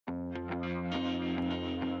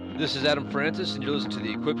This is Adam Francis, and you're listening to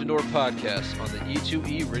the Equipped Indoor Podcast on the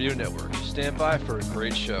E2E Radio Network. Stand by for a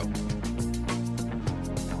great show.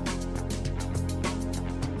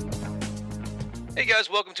 Hey guys,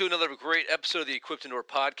 welcome to another great episode of the Equipped Indoor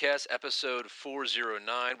Podcast, episode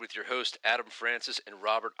 409, with your host Adam Francis and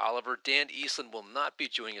Robert Oliver. Dan Eastland will not be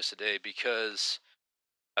joining us today because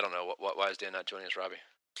I don't know why is Dan not joining us, Robbie?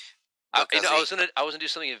 I was gonna do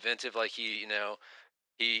something inventive, like he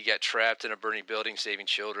got trapped in a burning building saving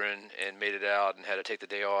children and made it out and had to take the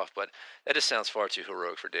day off, but that just sounds far too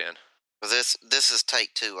heroic for Dan. Well, this is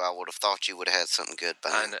take two. I would have thought you would have had something good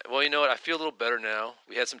behind. Well, you know what? I feel a little better now.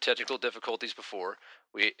 We had some technical difficulties before.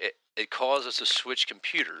 It caused us to switch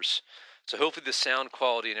computers, so hopefully the sound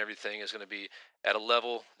quality and everything is going to be at a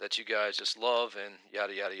level that you guys just love and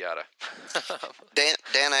yada yada yada.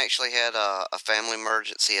 Dan actually had a family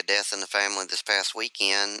emergency, a death in the family this past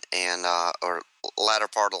weekend, and or latter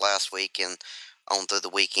part of last week and on through the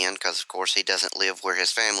weekend, because of course he doesn't live where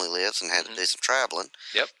his family lives and had to do some traveling.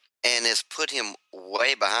 Yep. And has put him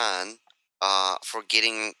way behind for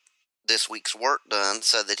getting this week's work done,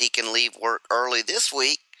 so that he can leave work early this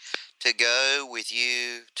week to go with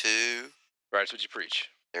you to. Right, that's what you preach.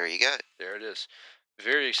 There you go. There it is.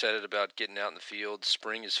 Very excited about getting out in the field.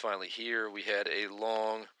 Spring is finally here. We had a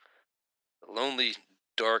long, lonely,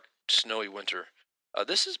 dark, snowy winter.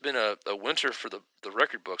 This has been a winter for the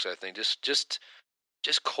record books, I think. Just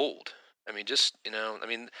cold. I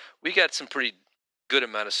mean, we got some pretty good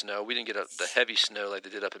amount of snow. We didn't get the heavy snow like they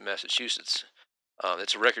did up in Massachusetts.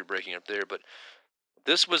 It's record breaking up there, but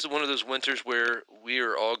this was one of those winters where we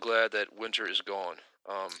are all glad that winter is gone.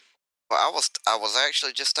 Well, I was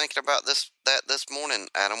actually just thinking about this morning,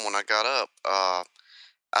 Adam, when I got up.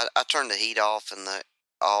 I turned the heat off and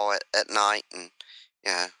all at night, and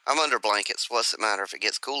yeah, I'm under blankets. What's it matter if it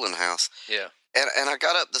gets cool in the house? Yeah. And I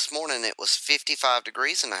got up this morning. It was 55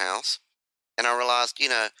 degrees in the house, and I realized,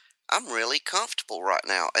 I'm really comfortable right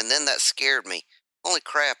now. And then that scared me. Holy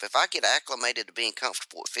crap! If I get acclimated to being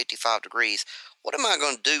comfortable at 55 degrees, what am I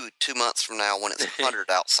going to do 2 months from now when it's 100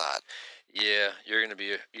 outside? Yeah, you're gonna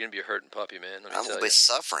be a hurting puppy, man. I'm gonna be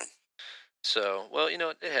suffering. So, well,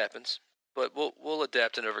 it happens, but we'll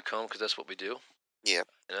adapt and overcome because that's what we do. Yeah.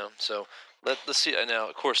 So let's see now.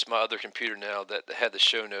 Of course, my other computer now that had the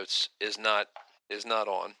show notes is not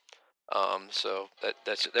on. So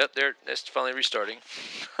that's finally restarting.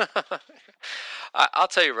 I'll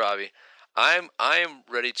tell you, Robbie, I am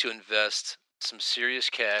ready to invest some serious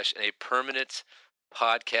cash in a permanent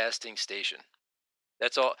podcasting station.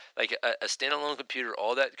 That's all. Like a standalone computer,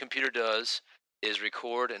 all that computer does is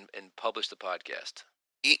record and publish the podcast.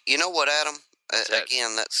 You know what, Adam?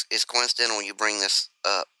 Again, it's coincidental you bring this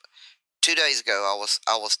up. 2 days ago,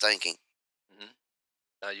 I was thinking.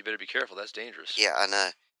 Now you better be careful. That's dangerous. Yeah, I know.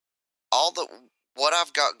 What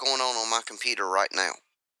I've got going on my computer right now,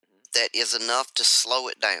 that is enough to slow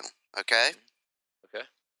it down. Okay. Okay.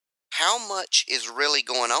 How much is really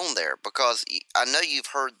going on there? Because I know you've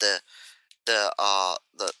heard the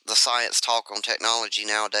science talk on technology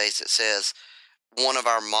nowadays that says one of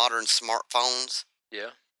our modern smartphones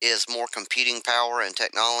is more computing power and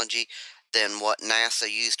technology than what NASA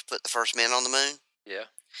used to put the first men on the moon. Yeah.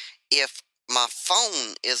 If my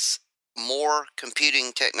phone is more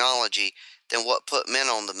computing technology than what put men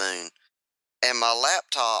on the moon, and my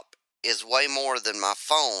laptop is way more than my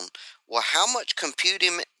phone, well, how much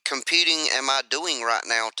computing am I doing right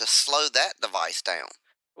now to slow that device down?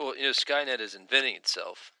 Well, Skynet is inventing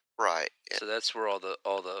itself. Right. So that's where all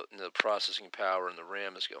the processing power and the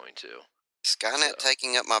RAM is going to. Skynet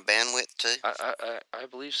taking up my bandwidth too? I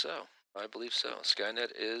believe so. I believe so.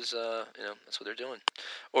 Skynet is, that's what they're doing.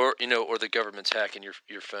 Or the government's hacking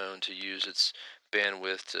your phone to use its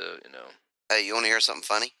bandwidth to, Hey, you want to hear something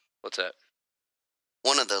funny? What's that?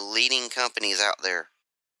 One of the leading companies out there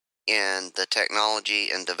in the technology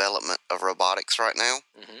and development of robotics right now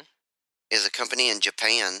is a company in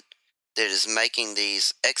Japan that is making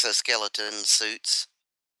these exoskeleton suits,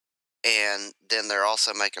 and then they're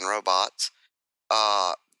also making robots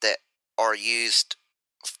that are used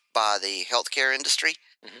by the healthcare industry,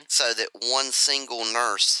 so that one single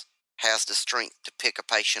nurse has the strength to pick a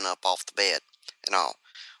patient up off the bed and all.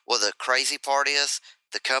 Well, the crazy part is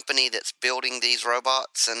the company that's building these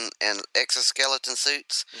robots and exoskeleton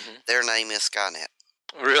suits, their name is Skynet.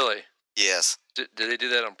 Really? Yes. Did they do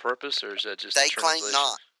that on purpose, or is that just They claim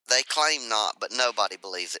not. They claim not, but nobody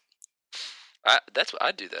believes it. That's what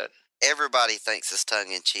I do that. Everybody thinks it's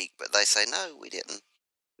tongue in cheek, but they say no, we didn't.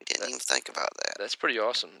 We didn't even think about that. That's pretty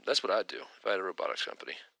awesome. That's what I'd do if I had a robotics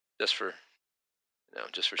company, just for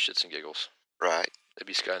shits and giggles. Right. It'd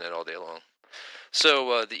be Skynet all day long.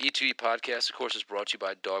 So the E2E podcast, of course, is brought to you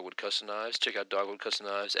by Dogwood Custom Knives. Check out Dogwood Custom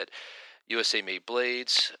Knives at USA Made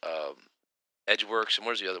Blades, Edgeworks, and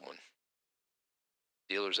where's the other one?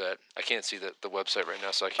 Dealers at. I can't see the website right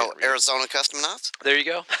now, so I Oh, can't read. Arizona Custom Knives. There you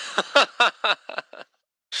go.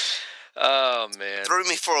 Oh man, threw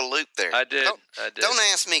me for a loop there. I did. Don't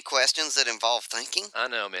ask me questions that involve thinking. I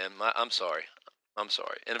know, man. I'm sorry. I'm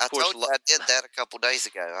sorry. And of I course, told you I did that a couple days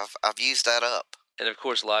ago. I've used that up. and of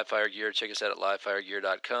course, Live Fire Gear. Check us out at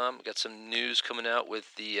livefiregear.com. Got some news coming out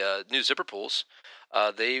with the new zipper pulls.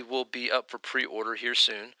 They will be up for pre-order here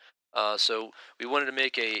soon. So we wanted to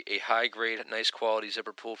make a high grade, nice quality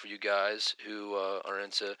zipper pull for you guys who are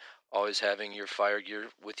into always having your fire gear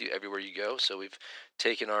with you everywhere you go. So we've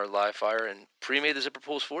taken our live fire and pre-made the zipper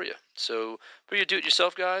pulls for you. So for you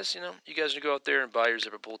do-it-yourself guys, you guys can go out there and buy your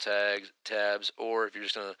zipper pull tabs, or if you're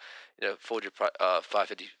just gonna, fold your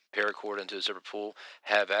 550 paracord into a zipper pull,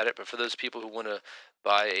 have at it. But for those people who want to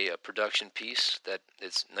buy a production piece that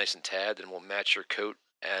is nice and tabbed and will match your coat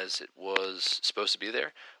as it was supposed to be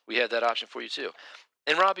there, we have that option for you too.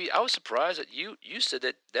 And Robbie, I was surprised that you said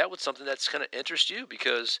that was something that's kind of interest you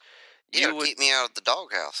because Yeah, you would keep me out of the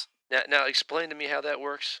doghouse. now explain to me how that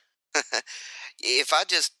works. If I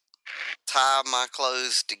just tie my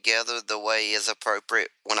clothes together the way is appropriate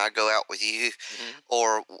when I go out with you, Hmm.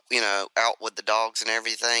 or out with the dogs and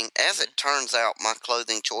everything, as Hmm. it turns out, my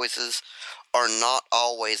clothing choices are not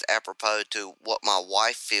always apropos to what my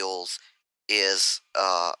wife feels is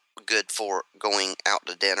good for going out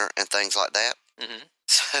to dinner and things like that. Hmm.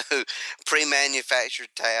 So, pre-manufactured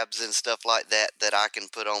tabs and stuff like that that I can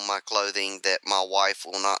put on my clothing that my wife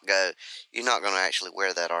will not go, "You're not going to actually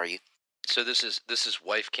wear that, are you?" So this is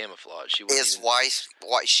wife camouflage. She wouldn't It's even.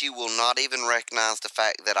 why she will not even recognize the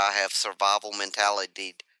fact that I have survival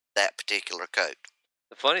mentality that particular coat.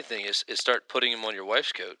 The funny thing is start putting them on your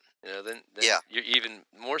wife's coat. Then Yeah. you're even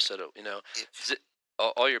more so. Yeah.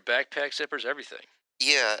 All your backpack zippers, everything.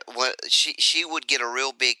 Yeah, well, she would get a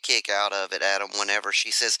real big kick out of it, Adam, whenever she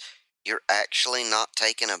says, "You're actually not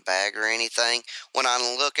taking a bag or anything." When I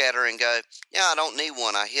look at her and go, "Yeah, I don't need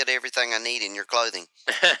one. I hid everything I need in your clothing.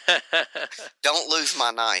 Don't lose my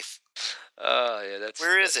knife." Oh yeah,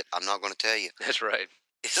 "Where is it?" "I'm not going to tell you." that's right.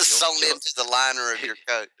 "It's You'll sewn you'll into the liner of your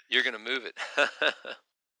coat." you're gonna move it.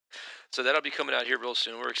 So that'll be coming out here real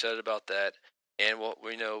soon. We're excited about that. And what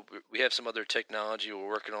we know, we have some other technology we're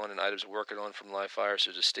working on and items we're working on from Livefire.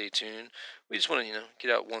 So just stay tuned. We just want to, get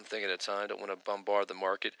out one thing at a time. Don't want to bombard the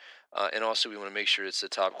market. And also, we want to make sure it's the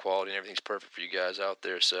top quality and everything's perfect for you guys out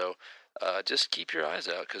there. So just keep your eyes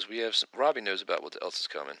out because we have some. Robbie knows about what else is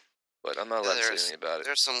coming, but I'm not Yeah, allowed to say anything about it.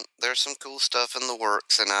 there's some cool stuff in the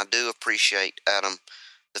works, and I do appreciate, Adam,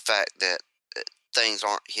 the fact that things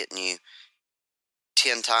aren't hitting you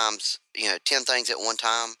 10 times, 10 things at one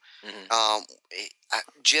time. Hmm.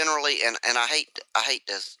 Generally, and I hate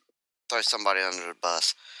to throw somebody under the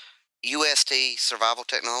bus. UST Survival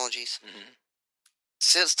Technologies, Hmm.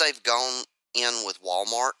 since they've gone in with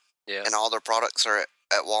Walmart Yeah. and all their products are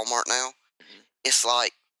at Walmart now, Hmm. it's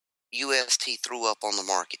like UST threw up on the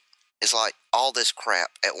market. It's like all this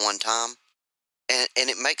crap at one time. And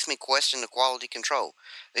it makes me question the quality control.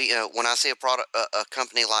 When I see a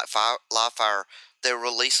company like Livefire, they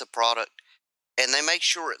release a product and they make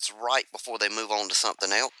sure it's right before they move on to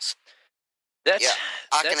something else. That's Yeah,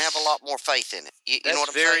 I can have a lot that's more faith in it. You know That's what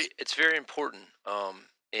I'm saying? it's very important.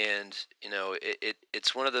 And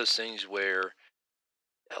it's one of those things where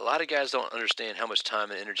a lot of guys don't understand how much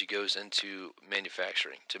time and energy goes into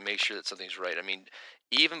manufacturing to make sure that something's right. I mean,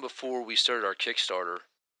 even before we started our Kickstarter,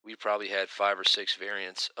 we probably had 5 or 6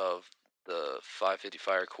 variants of the 550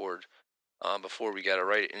 Fire Cord before we got it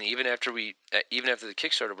right. And even after the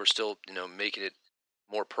Kickstarter, we're still making it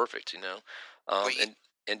more perfect. Well, you,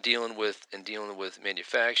 And dealing with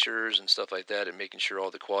manufacturers and stuff like that, and making sure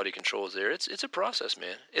all the quality control is there. It's a process,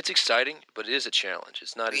 man. It's exciting, but it is a challenge.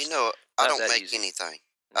 It's not you as know, I not don't that make easy. anything.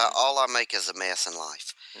 Hmm. All I make is a mess in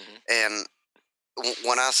life. Hmm. And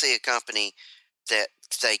when I see a company that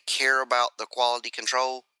they care about the quality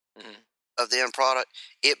control Hmm. of the end product,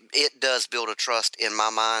 it does build a trust in my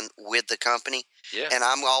mind with the company, Yeah. and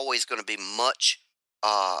I'm always going to be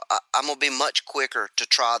I'm going to be much quicker to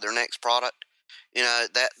try their next product.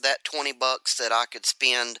 That $20 that I could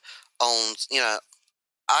spend on,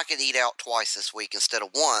 I could eat out twice this week instead of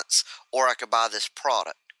once, or I could buy this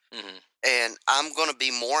product. Hmm. And I'm going to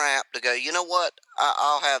be more apt to go, you know what?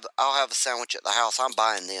 I'll have a sandwich at the house. I'm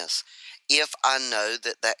buying this if I know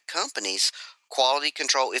that that company's quality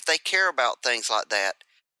control, if they care about things like that,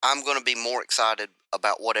 I'm going to be more excited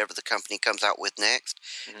about whatever the company comes out with next.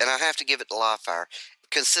 And Hmm. I have to give it to Livefire.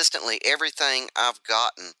 Consistently, everything I've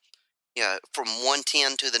gotten from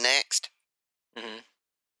 110 to the next, Hmm.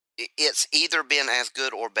 it's either been as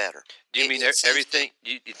good or better. Do you mean It seems to, everything?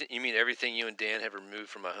 You mean everything you and Dan have removed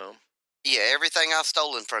from my home? yeah, everything I've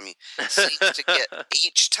stolen from you seems to get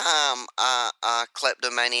each time I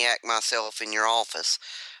kleptomaniac myself in your office.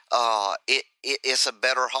 It's a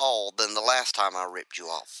better haul than the last time I ripped you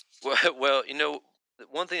off. Well,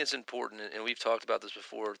 one thing that's important, and we've talked about this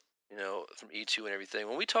before, from E2 and everything.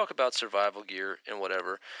 When we talk about survival gear and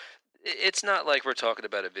whatever, it's not like we're talking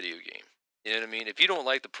about a video game. You know what I mean? If you don't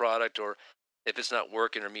like the product, or if it's not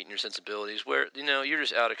working or meeting your sensibilities, where you're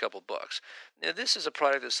just out a couple bucks. Now, this is a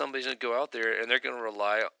product that somebody's going to go out there and they're going to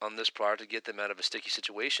rely on this product to get them out of a sticky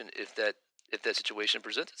situation if that situation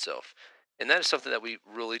presents itself. And that is something that we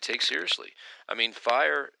really take seriously. I mean,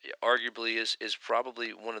 fire arguably is probably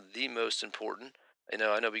one of the most important. I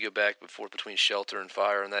know we go back and forth between shelter and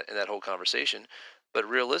fire and that whole conversation, but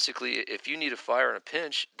realistically, if you need a fire in a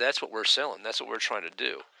pinch, that's what we're selling. That's what we're trying to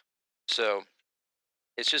do. So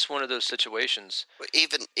it's just one of those situations.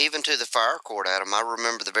 Even to the fire cord, Adam. I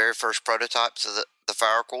remember the very first prototypes of the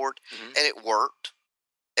fire cord, Hmm. and it worked.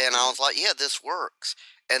 And I Hmm. was like, yeah, this works.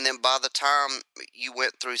 And then by the time you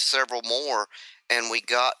went through several more, and we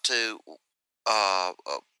got to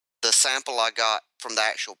the sample I got from the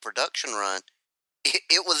actual production run,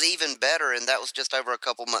 it was even better. And that was just over a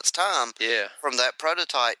couple months' time Yeah. from that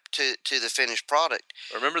prototype to the finished product.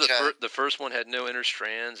 Remember You know, the first one had no inner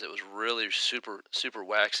strands. It was really super super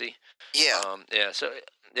waxy. yeah. Yeah. So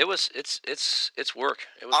it's work.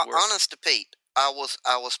 It was work. Honest to Pete, I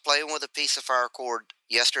was playing with a piece of fire cord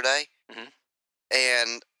yesterday, Hmm.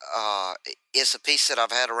 and it's a piece that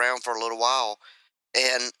I've had around for a little while,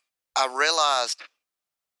 and I realized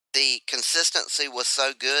the consistency was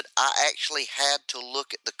so good, I actually had to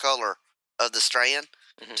look at the color of the strand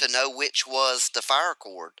Hmm. to know which was the fire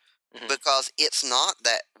cord, Hmm. because it's not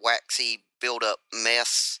that waxy buildup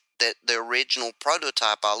mess that the original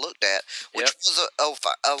prototype I looked at, which Yep. was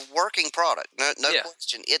a working product. No Yeah.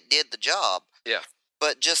 question, it did the job. Yeah.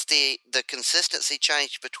 But just the consistency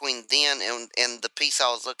change between then and the piece I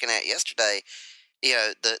was looking at yesterday,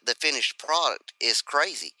 the finished product is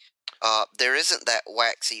crazy. There isn't that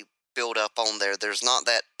waxy buildup on there. There's not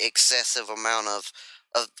that excessive amount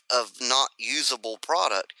of not usable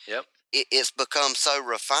product. Yep. It's become so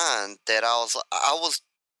refined that I was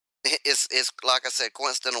it's like I said,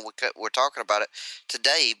 coincidental we're talking about it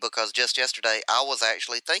today, because just yesterday I was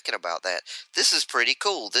actually thinking about that. This is pretty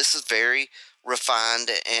cool. This is very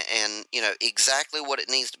refined, and exactly what it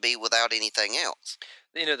needs to be without anything else.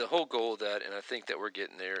 The whole goal of that, and I think that we're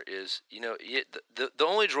getting there, is the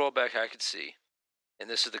only drawback I could see, and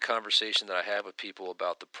this is the conversation that I have with people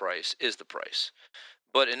about the price, is the price.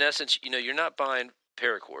 But in essence, you're not buying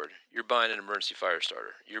paracord. You're buying an emergency fire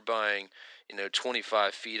starter. You're buying,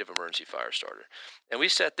 25 feet of emergency fire starter. And we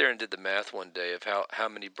sat there and did the math one day of how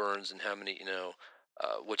many burns and how many,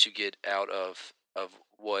 what you get out of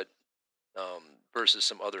what versus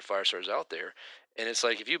some other fire starters out there. And it's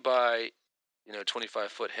like if you buy,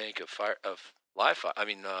 25-foot hank of fire of live fire, I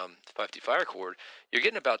mean, 50 fire cord, you're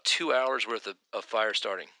getting about 2 hours worth of fire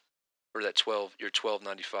starting for that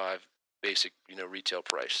 12.95 basic, retail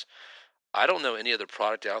price. I don't know any other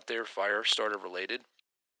product out there, fire starter related,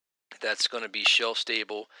 that's going to be shelf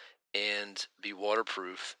stable and be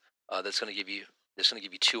waterproof. That's going to give you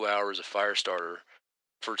 2 hours of fire starter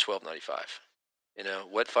for 12.95.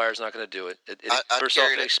 Wet fire's not going to do it. I, I'd First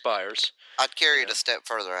carry off, it it. expires. I'd You carry it know a step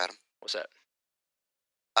further, Adam. what's that?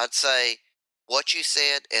 I'd say what you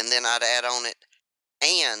said, and then I'd add on it,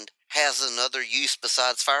 and has another use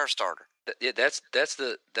besides fire starter. Yeah, that's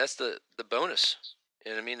the bonus.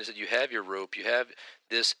 You know what I mean? Is that you have your rope, you have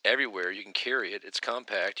this everywhere. You can carry it. It's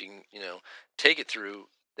compact. You can take it through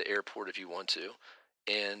the airport if you want to,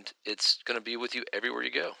 and it's going to be with you everywhere you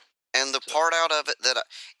go. And the So. part out of it that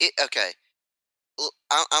okay,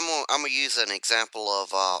 I'm gonna use an example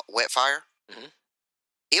of wet fire. Hmm.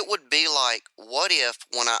 It would be like, what if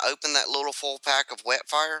when I opened that little full pack of wet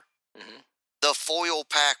fire, Hmm. the foil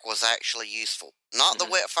pack was actually useful. Not the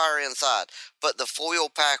Hmm. wet fire inside, but the foil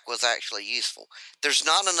pack was actually useful. There's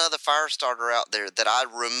not another fire starter out there that I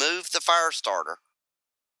remove the fire starter,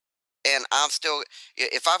 and I'm still,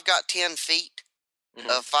 if I've got 10 feet Hmm.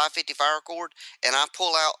 of 550 fire cord and I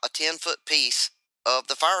pull out a 10-foot piece of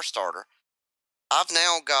the fire starter, I've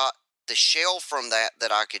now got the shell from that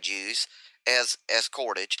I could use as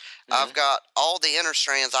cordage. Hmm. I've got all the inner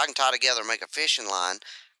strands I can tie together and make a fishing line.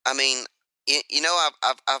 I mean,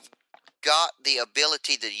 I've got the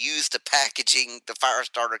ability to use the packaging the fire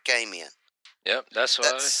starter came in. Yep. That's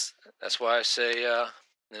why. That's That's why I say,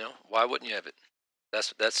 why wouldn't you have it?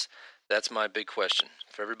 That's That's my big question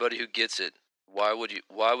for everybody who gets it. Why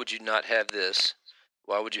would you not have this?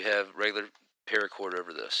 Why would you have regular paracord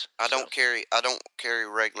over this? I So don't carry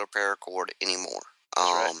regular paracord anymore.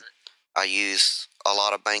 that's right. I use a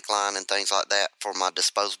lot of bank line and things like that for my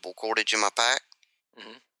disposable cordage in my pack.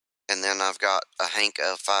 Hmm. And then I've got a hank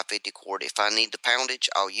of 550 cord. If I need the poundage,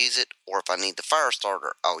 I'll use it, or if I need the fire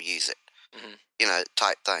starter, I'll use it. Hmm.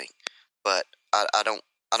 Type thing. But I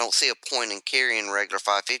don't see a point in carrying regular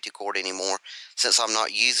 550 cord anymore since I'm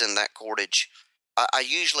not using that cordage. I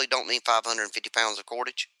usually don't need 550 pounds of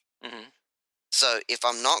cordage. Hmm. So if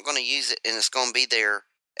I'm not going to use it and it's going to be there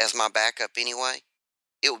as my backup anyway,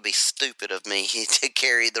 it would be stupid of me to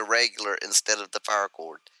carry the regular instead of the fire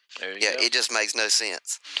cord. There you Yeah, go. it just makes no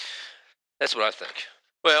sense. That's what I think.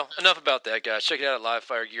 Well, enough about that, guys. Check it out at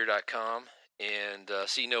livefiregear.com and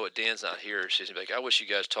see. What Dan's not here. She's gonna be like, I wish you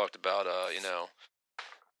guys talked about, I'll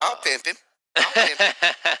Uh, pimp him. I'll pimp him.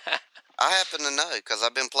 I happen to know because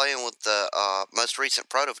I've been playing with the most recent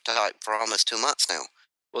prototype for almost 2 months now.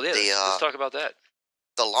 well, yeah. The Let's talk about that.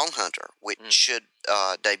 the Long Hunter, which Mm. should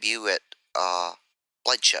debut at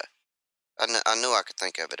Blade Show. I knew I could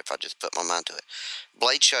think of it if I just put my mind to it.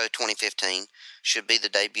 Blade Show 2015 should be the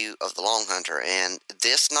debut of the Long Hunter, and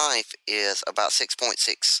this knife is about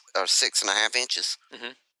 6.6 or 6.5 inches.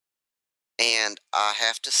 Hmm. And I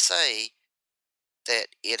have to say that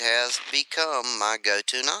it has become my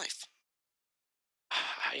go-to knife.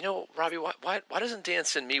 Robbie, why doesn't Dan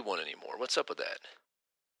send me one anymore? What's up with that?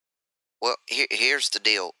 Well, here's the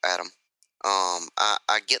deal, Adam.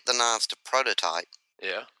 I get the knives to prototype,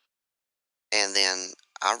 Yeah. and then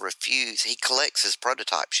I refuse. He collects his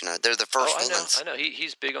prototypes. They're the Oh, first I know. ones. I know.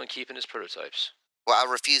 He's big on keeping his prototypes. Well, I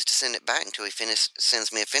refuse to send it back until he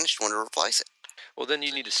sends me a finished one to replace it. Well, then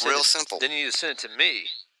you need to send Real it. simple. Then you need to send it to me.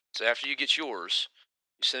 So after you get yours,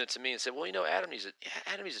 you send it to me and say, well, Adam needs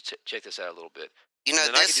to check this out a little bit, and then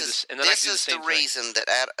I can This do is this, and then I can do the is the same thing. reason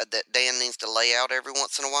that that Dan needs to lay out every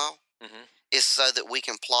once in a while Hmm. is so that we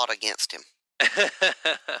can plot against him.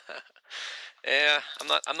 Yeah,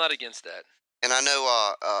 I'm not against that. And I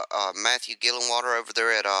know Matthew Gillenwater over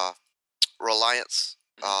there at Reliance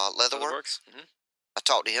Leatherworks. Hmm. I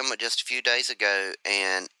talked to him just a few days ago,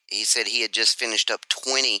 and he said he had just finished up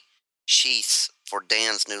 20 sheaths for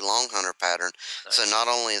Dan's new Long Hunter pattern. Nice. So not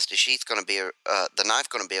only is the sheath going to be the knife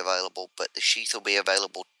going to be available, but the sheath will be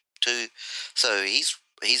available too. So he's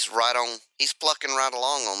right on. He's plucking right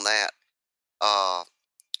along on that. Uh,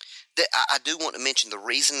 I do want to mention the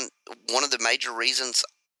reason. One of the major reasons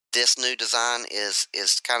this new design is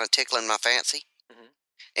kind of tickling my fancy. Hmm.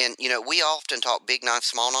 And we often talk big knife,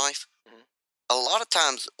 small knife. Hmm. A lot of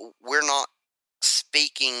times we're not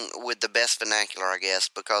speaking with the best vernacular, I guess,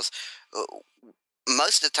 because uh,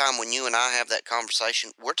 most of the time when you and I have that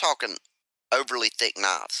conversation, we're talking overly thick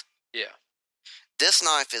knives. Yeah. This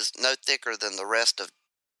knife is no thicker than the rest of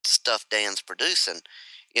stuff Dan's producing.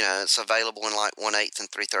 It's available in like 1/8 and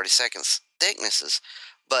 3/32 thicknesses.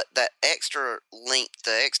 But that extra length,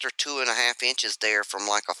 the extra 2.5 inches there from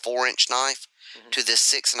like a 4-inch knife Hmm. to this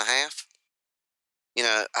 6.5,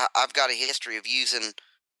 I've got a history of using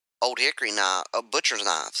old hickory knife, butcher's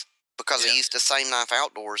knives, because I Yeah. used the same knife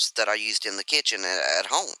outdoors that I used in the kitchen at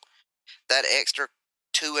home. That extra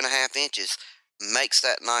 2.5 inches makes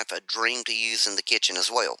that knife a dream to use in the kitchen as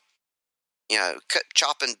well.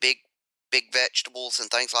 Chopping big vegetables and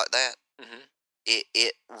things like that. Hmm.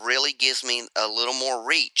 It really gives me a little more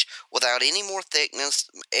reach without any more thickness.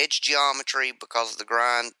 Edge geometry, because of the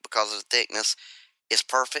grind, because of the thickness, is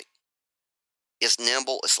perfect. It's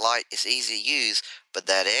nimble, it's light, it's easy to use. But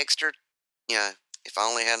that extra, you know, if I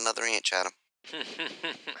only had another inch at him.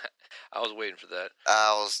 I was waiting for that.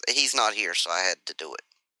 He's not here, so I had to do it.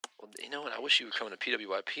 Well, you know what? I wish you were coming to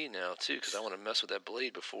PWIP now too, because I want to mess with that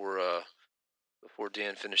blade before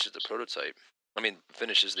Dan finishes the prototype. I mean,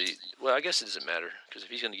 finishes the. Well, I guess it doesn't matter because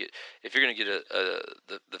if you're gonna get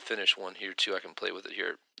the finished one here too, I can play with it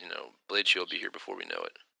here. Blade Show will be here before we know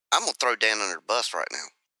it. I'm gonna throw Dan under the bus right now.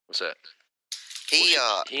 What's that? He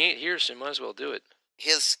he ain't here, so you might as well do it.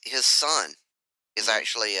 his son is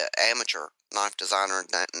actually an amateur knife designer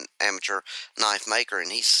and an amateur knife maker,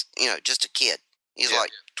 and he's just a kid. He's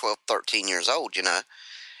like 12, 13 years old,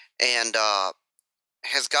 and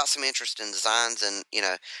has got some interest in designs. And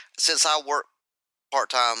since I work part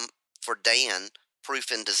time for Dan,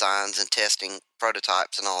 proofing designs and testing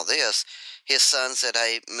prototypes and all this, his son said,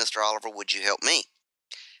 "Hey, Mr. Oliver, would you help me?"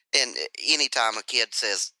 And anytime a kid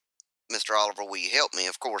says, "Mr. Oliver, will you help me?"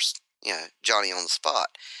 Of course, Johnny on the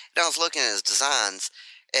spot. And I was looking at his designs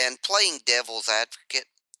and playing devil's advocate.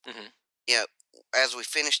 Mm-hmm. As we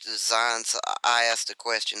finished the designs, I asked a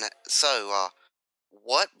question. So,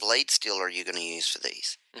 what blade steel are you going to use for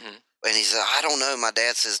these? Mm-hmm. And he said, I don't know. My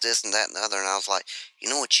dad says this and that and the other. And I was like, you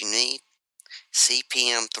know what you need?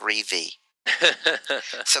 CPM 3V.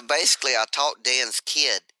 So basically, I talked Dan's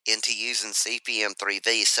kid into using CPM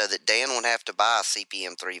 3V so that Dan would have to buy a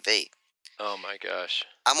CPM 3V. Oh my gosh.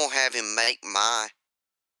 I'm going to have him make my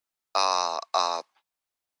uh, uh,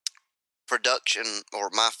 production or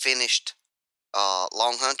my finished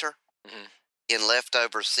Long Hunter Mm-hmm. in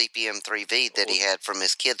leftover CPM 3V that Well, he had from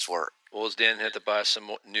his kids' work. well, does Dan have to buy some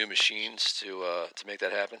new machines to make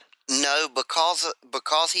that happen? No,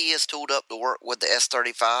 because he is tooled up to work with the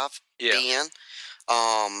S35 Yeah. BN.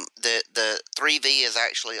 The 3V is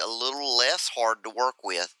actually a little less hard to work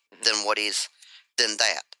with Mm-hmm. than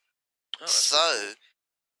that. Oh, that's pretty cool. So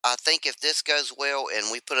I think if this goes well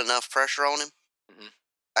and we put enough pressure on him, Mm-hmm.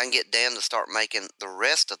 I can get Dan to start making the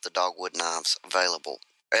rest of the dogwood knives available,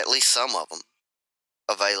 or at least some of them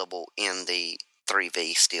available in the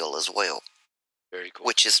 3V steel as well, Very cool.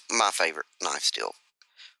 which is my favorite knife steel,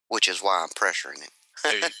 which is why I'm pressuring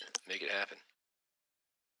There him. you make it happen.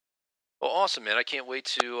 Well, awesome, man. I can't wait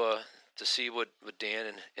to see what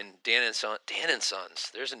Dan and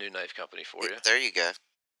Sons. There's a new knife company for you. There you go.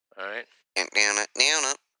 All right. And down it,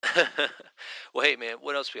 down it. Well, hey, man,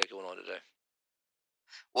 what else we got going on today?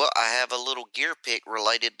 Well, I have a little gear pick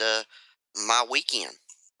related to my weekend.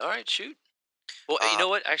 All right, shoot. Well, you Uh, know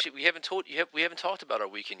what? Actually, we haven't talked about our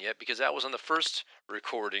weekend yet because that was on the first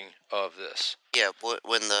recording of this. yeah,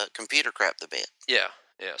 when the computer crapped the bed. Yeah,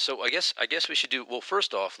 yeah. So I guess we should do well.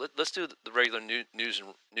 First off, let's do the regular news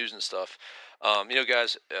and stuff.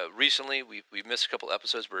 Guys, recently we've missed a couple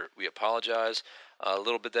episodes where we apologize. A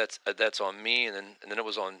little bit that's on me, and then it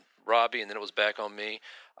was on Robbie, and then it was back on me.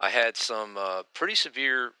 I had some pretty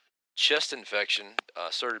severe chest infection.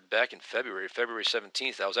 Started back in February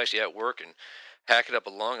 17th. I was actually at work and hacking up a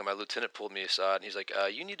lung, and my lieutenant pulled me aside, and he's like,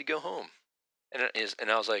 "You need to go home." And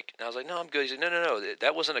I was like, no, I'm good. He's like, no,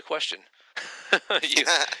 that wasn't a question. you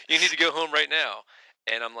you need to go home right now.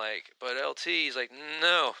 And I'm like, but LT. He's like,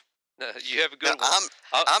 no, no, you have a No, good one.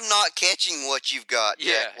 I'm not catching what you've got, Jack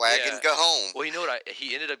Yeah, Wagon. yeah. Go home. Well, you know what? I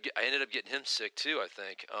ended up getting him sick too. I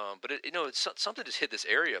think. But it's something just hit this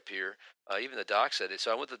area up here. Even the doc said it.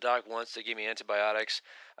 So I went to the doc once. They gave me antibiotics.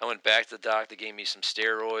 I went back to the doc. They gave me some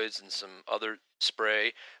steroids and some other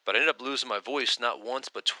spray. But I ended up losing my voice not once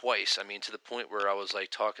but twice. I mean, to the point where I was like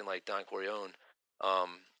talking like Don Corleone.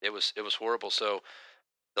 It was horrible. So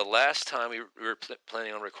the last time we were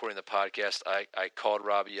planning on recording the podcast, I called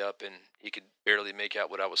Robbie up and he could barely make out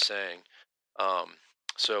what I was saying. Um,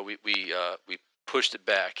 so we pushed it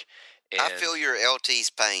back, I and feel your LT's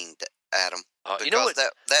pain, Adam. you know Because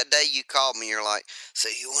what? that day you called me, you're like, "So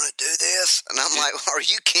you want to do this?" And I'm Dude, like, "Are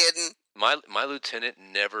you kidding?" my lieutenant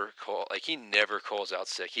never he never calls out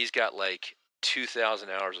sick. He's got like 2,000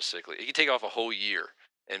 hours of sick leave. He can take off a whole year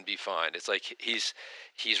and be fine. It's like he's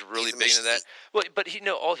really He's a big into that. machine. Well, but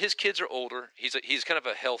all his kids are older. He's kind of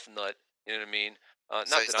a health nut. You know what I mean? So Not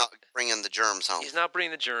that he's not bringing the germs home. he's not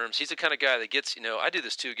bringing the germs. He's the kind of guy that gets, I do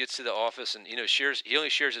this too, gets to the office and, he only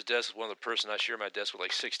shares his desk with one other person. I share my desk with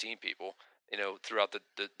like 16 people, throughout the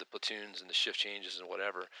platoons and the shift changes and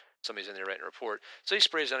whatever. Somebody's in there writing a report. So he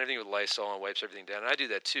sprays down everything with Lysol and wipes everything down. And I do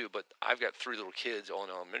that too, but I've got 3 little kids all in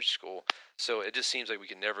elementary school. So it just seems like we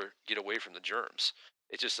can never get away from the germs.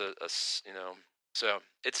 It's just so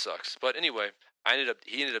it sucks. But anyway,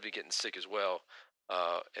 he ended up getting sick as well.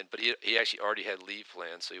 But he actually already had leave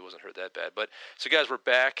planned, so he wasn't hurt that bad. But so guys, we're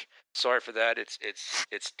back. Sorry for that.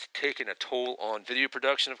 It's taken a toll on video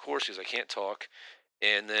production, of course, because I can't talk.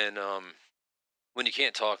 And then when you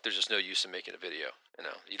can't talk, there's just no use in making a video.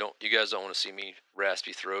 You guys don't want to see me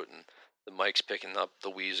raspy throat and the mic's picking up the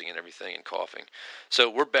wheezing and everything and coughing. So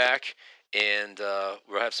we're back, and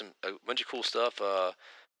we'll have a bunch of cool stuff. Uh,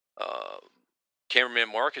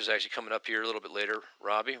 Cameraman Mark is actually coming up here a little bit later.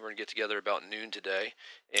 Robbie, we're gonna get together about noon today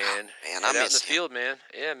and Man, I head out in the miss him. field, man.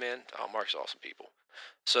 Yeah, man. Oh, Mark's awesome people.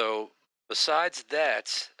 So besides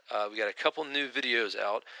that, we got a couple new videos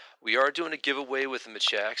out. We are doing a giveaway with the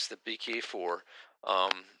Machax, the BK4.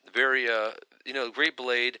 Very great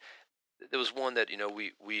blade. There was one that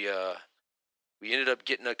we ended up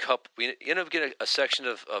getting a cup. We ended up getting a section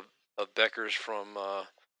of Beckers from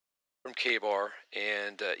K-Bar,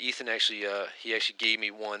 and Ethan he actually gave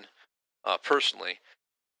me one personally.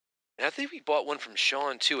 And I think we bought one from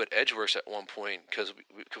Sean too at Edgeworks at one point because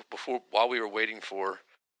while we were waiting for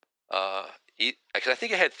because I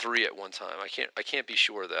think I had 3 at one time. I can't be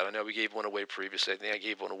sure of that. I know we gave one away previously. I think I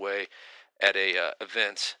gave one away at a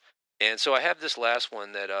event, and so I have this last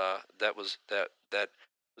one that was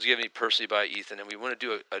given me personally by Ethan, and we want to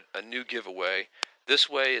do a new giveaway. This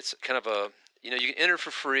way, it's kind of you can enter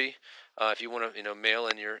for free if you want to, mail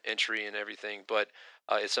in your entry and everything. But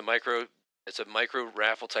it's a micro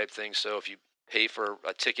raffle type thing. So if you pay for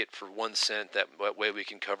a ticket for 1 cent, that way we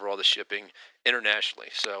can cover all the shipping internationally.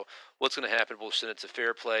 So what's going to happen? We'll send it to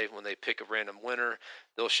Fair Play. When they pick a random winner,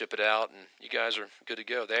 they'll ship it out, and you guys are good to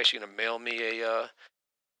go. They're actually going to mail me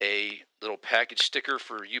a little package sticker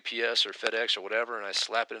for UPS or FedEx or whatever, and I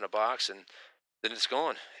slap it in a box, and then it's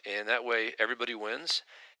gone. And that way, everybody wins.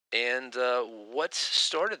 And what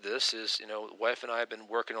started this is, wife and I have been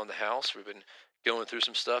working on the house. We've been going through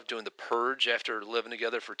some stuff, doing the purge after living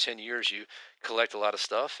together for 10 years. You collect a lot of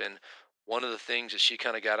stuff. And one of the things that she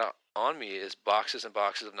kind of got on me is boxes and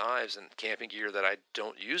boxes of knives and camping gear that I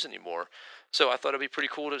don't use anymore. So I thought it'd be pretty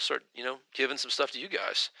cool to start, giving some stuff to you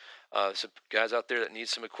guys. Some guys out there that need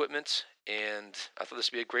some equipment. And I thought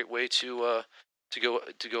this would be a great way to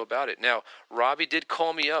go about it. Now, Robbie did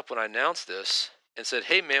call me up when I announced this and said,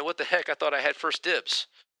 "Hey man, what the heck? I thought I had first dibs."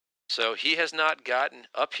 So he has not gotten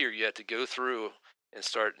up here yet to go through and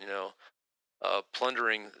start,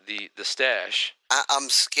 plundering the stash. I'm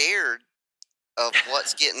scared of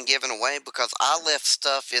what's getting given away because I left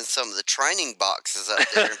stuff in some of the training boxes up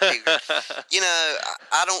there and figured,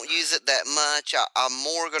 I don't use it that much. I'm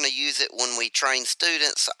more going to use it when we train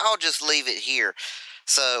students. So I'll just leave it here.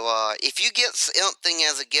 So if you get something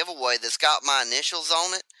as a giveaway that's got my initials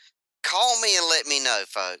on it, call me and let me know,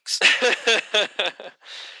 folks.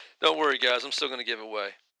 Don't worry, guys. I'm still going to give it away.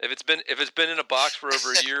 If it's been in a box for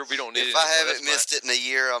over a year, we don't need it If anymore. I haven't missed it in a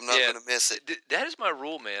year, I'm not going to miss it. That is my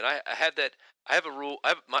rule, man. I have that. I have a rule.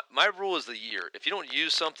 My rule is the year. If you don't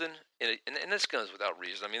use something, and this comes without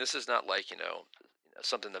reason. I mean, this is not like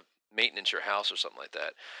something to maintenance your house or something like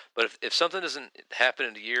that. But if something doesn't happen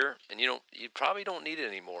in a year, and you probably don't need it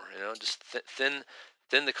anymore. Just thin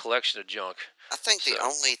the collection of junk. I think the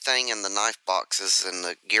only thing in the knife boxes and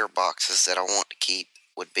the gear boxes that I want to keep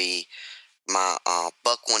would be my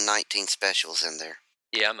Buck 119 specials in there.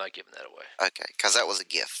 Yeah, I'm not giving that away. Okay, because that was a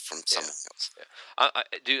gift from someone else. Yeah.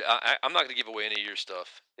 I'm not going to give away any of your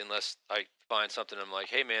stuff unless I find something. I'm like,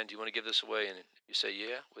 hey, man, do you want to give this away? And you say,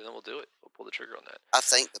 yeah, well, then we'll do it. We'll pull the trigger on that. I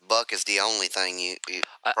think the Buck is the only thing you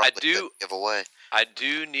I do give away. I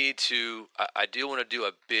do need to. I do want to do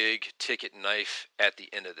a big ticket knife at the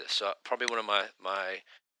end of this. So probably one of my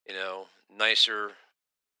nicer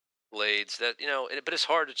blades that but it's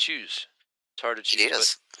hard to choose. It's hard to choose. It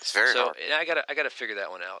is. It's very hard. And I gotta figure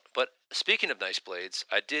that one out. But speaking of nice blades,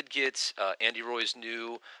 I did get Andy Roy's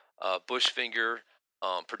new Bushfinger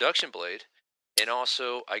production blade, and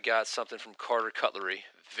also I got something from Carter Cutlery.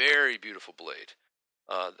 Very beautiful blade.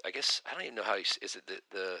 I guess I don't even know how is it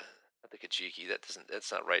the not the Kajiki.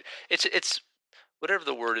 That's not right. It's whatever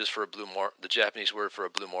the word is for the Japanese word for a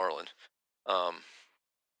blue marlin.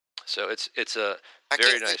 So it's a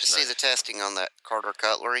very nice. I can't see the testing on that Carter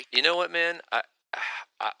Cutlery. You know what, man?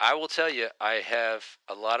 I will tell you, I have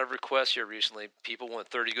a lot of requests here recently. People want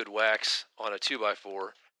 30 good wax on a 2x4,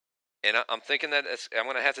 and I'm thinking that I'm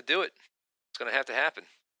going to have to do it. It's going to have to happen.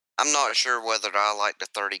 I'm not sure whether I like the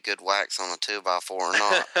 30 good wax on a 2x4 or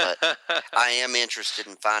not, but I am interested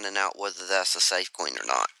in finding out whether that's a safe queen or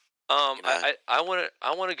not. I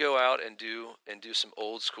want to go out and do some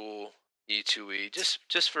old school E2E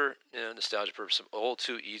just for nostalgia purposes. Some old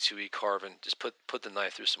E2E carving. Just put the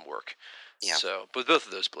knife through some work. Yeah. So, but both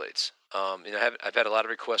of those blades. I've had a lot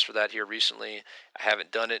of requests for that here recently. I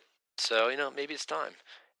haven't done it, so maybe it's time.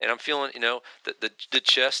 And I'm feeling the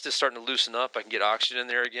chest is starting to loosen up. I can get oxygen in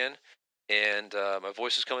there again, and my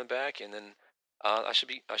voice is coming back, and then I should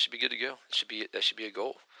be good to go. That should be a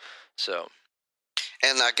goal. So.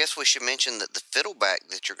 And I guess we should mention that the fiddleback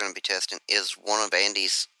that you're going to be testing is one of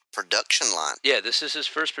Andy's production line. Yeah, this is his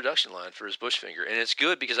first production line for his Bushfinger, and it's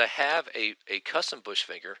good because I have a custom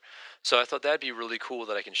Bushfinger, so I thought that'd be really cool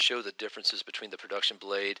that I can show the differences between the production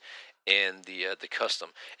blade and the custom.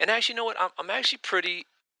 And actually, you know what? I'm actually pretty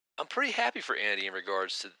happy for Andy in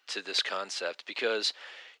regards to this concept because,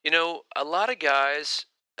 a lot of guys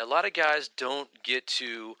don't get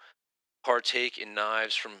to partake in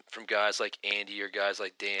knives from guys like Andy or guys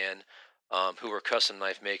like Dan, who are custom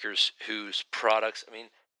knife makers whose products. I mean,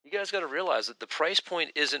 you guys got to realize that the price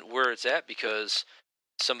point isn't where it's at because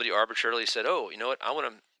somebody arbitrarily said, "Oh, you know what? I want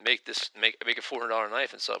to make a $400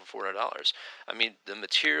 knife and sell it for $400." I mean, the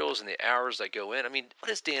materials and the hours that go in. I mean, what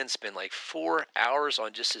does Dan spend like 4 hours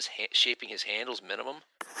on just shaping his handles minimum?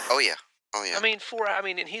 Oh yeah, oh yeah. I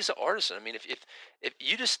mean, and he's an artisan. I mean, if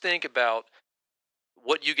you just think about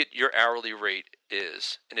what you get your hourly rate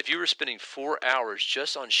is, and if you were spending 4 hours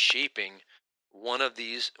just on shaping one of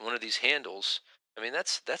these handles, I mean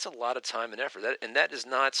that's a lot of time and effort. That is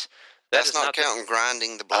not That That's is not not the. counting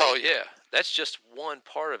grinding the Oh blade. yeah, that's just one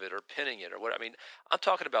part of it, or pinning it, or what. I mean, I'm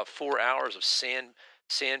talking about 4 hours of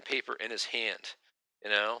sandpaper in his hand, you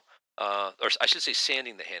know, I should say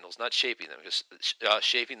sanding the handles, not shaping them, because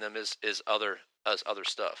shaping them is other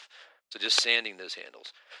stuff. So just sanding those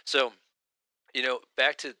handles. So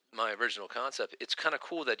back to my original concept, it's kind of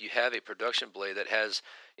cool that you have a production blade that has,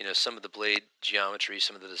 some of the blade geometry,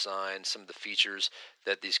 some of the design, some of the features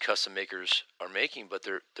that these custom makers are making, but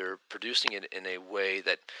they're producing it in a way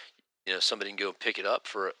that, somebody can go and pick it up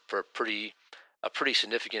for a pretty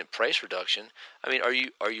significant price reduction. I mean, are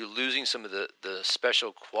you losing some of the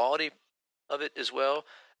special quality of it as well?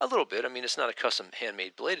 A little bit. I mean, it's not a custom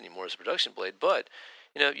handmade blade anymore; it's a production blade, but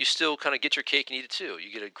you still kind of get your cake and eat it too.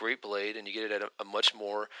 You get a great blade, and you get it at a much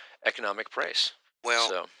more economic price. Well,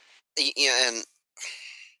 So, yeah, and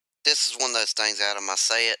this is one of those things, Adam. I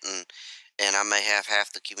say it, and I may have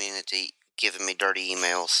half the community giving me dirty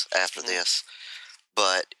emails after hmm this,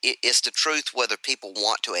 but it's the truth whether people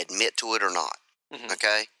want to admit to it or not. hmm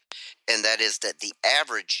Okay, and that is that the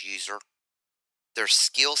average user, their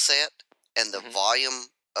skill set and the hmm volume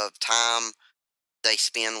of time they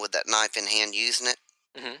spend with that knife in hand using it,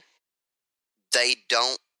 hmm they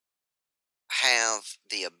don't have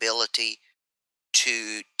the ability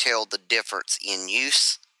to tell the difference in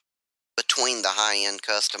use between the high end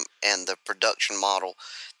custom and the production model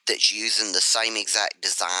that's using the same exact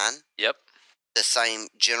design, yep, the same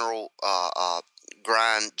general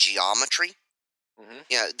grind geometry. hmm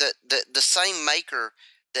You know, the same maker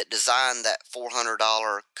that designed that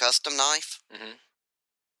 $400 custom knife, hmm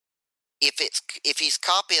if he's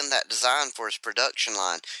copying that design for his production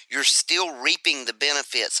line, you're still reaping the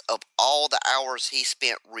benefits of all the hours he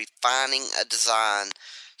spent refining a design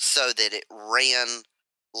so that it ran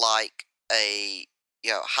like a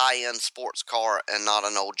high end sports car and not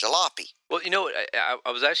an old jalopy. Well, what,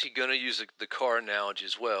 I was actually going to use the car analogy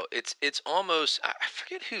as well. It's almost, I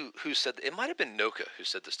forget who said it. Might have been Noka who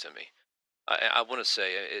said this to me. I want to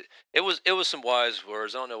say it was some wise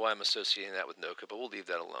words. I don't know why I'm associating that with Noka, but we'll leave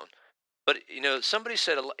that alone. But somebody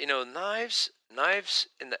said, knives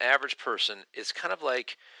in the average person is kind of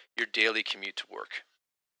like your daily commute to work.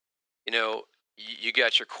 You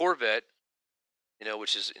got your Corvette,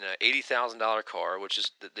 which is $80,000 car, which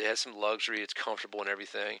is it has some luxury, it's comfortable and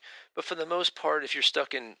everything. But for the most part, if you're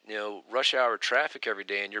stuck in rush hour traffic every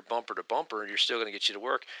day and you're bumper to bumper, and you're still going to get you to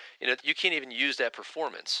work, you can't even use that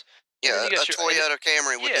performance. And then Yeah, you a got Toyota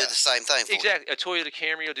Camry would do yeah, the same thing for you. exactly. A Toyota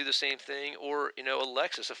Camry will do the same thing, or a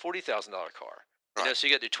Lexus, a $40,000 car. Right. So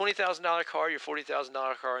you got your $20,000 car, your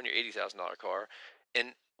 $40,000 car, and your $80,000 car,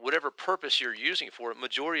 and whatever purpose you're using it for,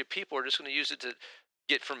 majority of people are just going to use it to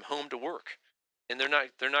get from home to work, and they're not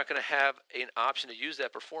going to have an option to use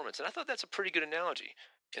that performance. And I thought that's a pretty good analogy.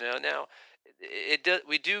 Now it does.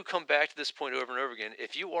 We do come back to this point over and over again.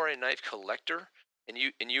 If you are a knife collector and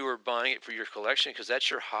you are buying it for your collection because that's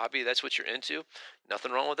your hobby, that's what you're into,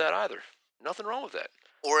 nothing wrong with that either. Nothing wrong with that.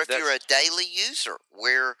 Or if you're That's a daily user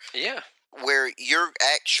yeah, where you're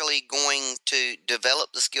actually going to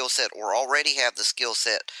develop the skill set or already have the skill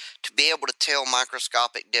set to be able to tell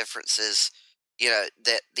microscopic differences,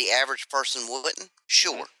 that the average person wouldn't. hmm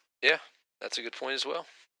Sure. yeah. That's a good point as well.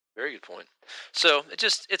 Very good point. So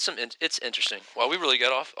it's interesting. Well, we really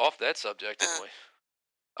got off that subject, didn't Uh, we?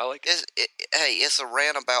 I like hey, it's a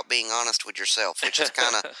rant about being honest with yourself, which is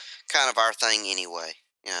kind of it. our thing anyway.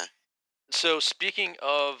 Yeah. So speaking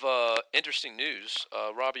of interesting news,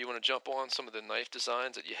 Robbie, you want to jump on some of the knife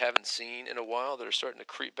designs that you haven't seen in a while that are starting to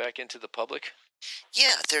creep back into the public?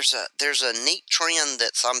 Yeah, there's a neat trend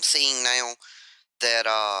that I'm seeing now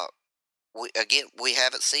that we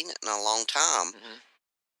haven't seen it in a long time, hmm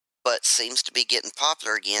but seems to be getting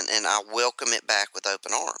popular again, and I welcome it back with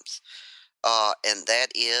open arms. And that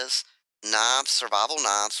is knives, survival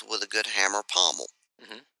knives with a good hammer pommel.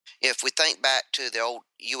 hmm If we think back to the old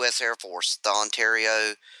U.S. Air Force, the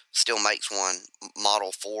Ontario still makes one,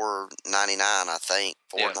 model 499, I think,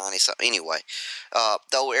 Yeah, 490 something. Anyway,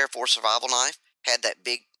 the old Air Force survival knife had that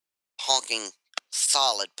big honking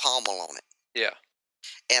solid pommel on it, yeah,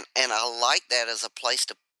 and I like that as a place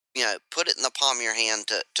to put it in the palm of your hand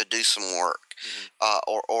to do some work, hmm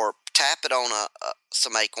or tap it on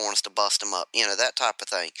some acorns to bust them up, that type of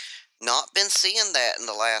thing. Not been seeing that in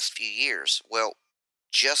the last few years. Well,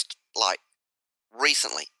 just like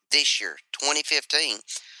recently, this year, 2015,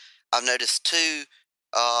 I've noticed two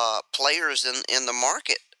players in the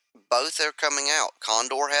market. Both are coming out.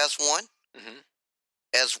 Condor has one, hmm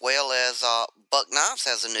as well as Buck Knives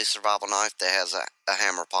has a new survival knife that has a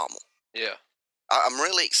hammer pommel. yeah. I'm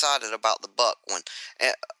really excited about the Buck one.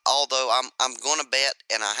 Uh, Although I'm going to bet,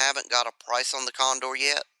 and I haven't got a price on the Condor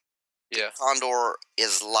yet, The Yeah. Condor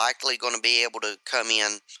is likely going to be able to come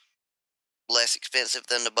in less expensive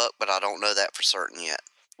than the Buck, but I don't know that for certain yet.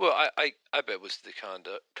 Well, I bet was the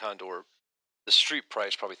Condor. The street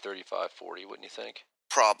price probably 35, 40, wouldn't you think?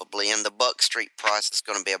 Probably, and the Buck Street price is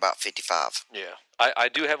going to be about 55. Yeah. I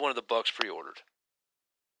do have one of the Bucks pre-ordered.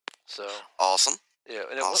 So Awesome, yeah.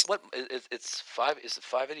 And then awesome. it's five. Is it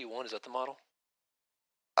 581? Is that the model?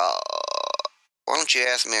 Uh, why don't you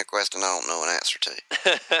ask me a question I don't know an answer to?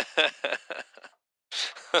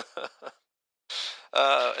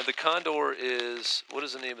 And the Condor is what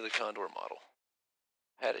is the name of the Condor model?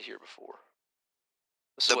 Had it here before.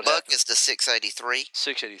 This is The what Buck happened. is the 683,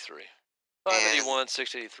 683. and 581,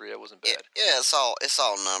 683. That wasn't bad. yeah, it's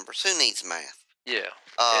all numbers. Who needs math? Yeah.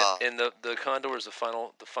 And Uh, and the Condor is the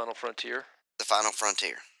final frontier. the Final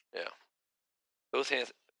Frontier. Yeah. Both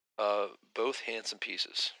both handsome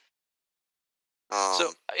pieces. So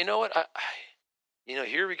Um, you know what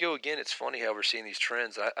here we go again. It's funny how we're seeing these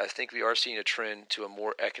trends. I think we are seeing a trend to a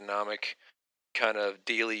more economic kind of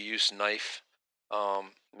daily use knife.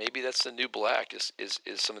 Maybe that's the new black is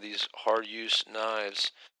some of these hard use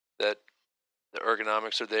knives that the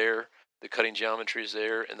ergonomics are there, the cutting geometry is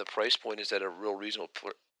there, and the price point is at a real reasonable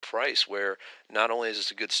price. Where not only is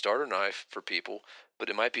this a good starter knife for people, but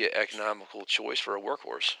it might be an economical choice for a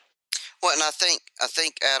workhorse. well, and I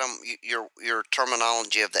think Adam, your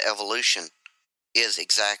terminology of the evolution is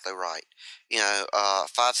exactly right.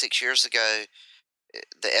 5 6 years ago,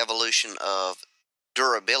 the evolution of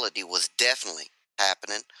durability was definitely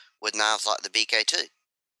happening with knives like the BK2.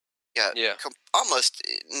 Yeah, Yeah, almost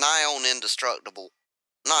nigh on indestructible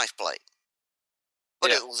knife blade,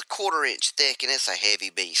 but yeah, it was a quarter-inch thick, and it's a heavy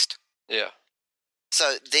beast. yeah.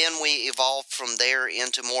 So then we evolved from there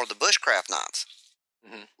into more of the bushcraft knives,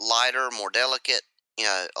 Hmm. lighter, more delicate.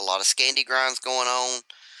 A lot of Scandi grinds going on.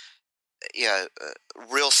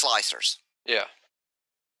 Real slicers. Yeah,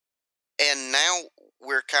 And now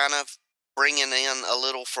we're kind of bringing in a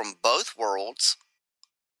little from both worlds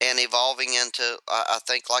and evolving into, I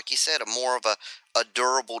think, like you said, a more of a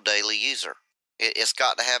durable daily user. It's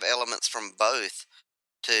got to have elements from both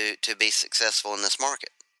to be successful in this market.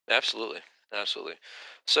 absolutely, absolutely.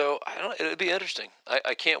 So I don't. It'd be interesting.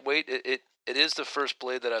 I can't wait. It is the first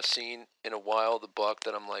blade that I've seen in a while. The Buck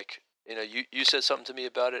that I'm like, you said something to me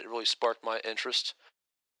about it. It really sparked my interest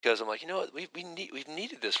because I'm like, what, we've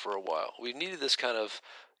needed this for a while. We've needed this kind of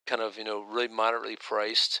really moderately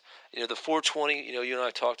priced. The 420. You and I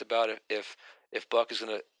talked about if Buck is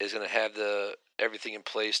gonna have the everything in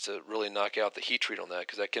place to really knock out the heat treat on that,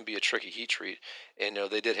 because that can be a tricky heat treat. And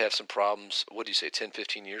they did have some problems. What do you say, 10,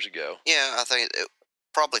 15 years ago? Yeah, I think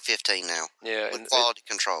probably 15 now Yeah, with and quality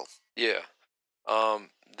control. yeah,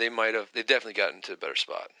 they've definitely gotten to a better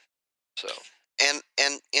spot. So And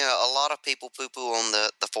a lot of people poo poo on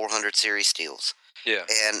the 400 series steels. yeah,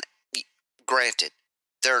 And y- granted,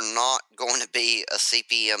 they're not going to be a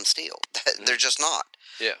CPM steel. They're mhm, just not.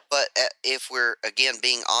 yeah, But if we're again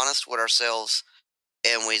being honest with ourselves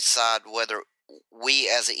and we decide whether we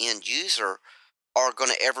as an end user are going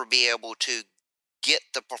to ever be able to get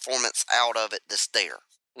the performance out of it that's there.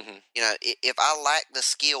 hmm, If I lack the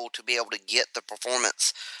skill to be able to get the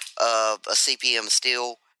performance of a CPM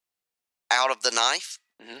steel out of the knife,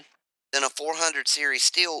 hmm, then a 400 series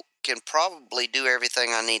steel can probably do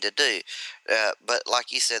everything I need to do. But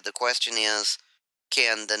like you said, the question is,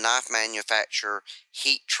 can the knife manufacturer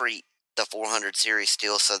heat treat the 400 series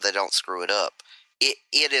steel so they don't screw it up?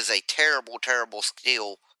 It is a terrible, terrible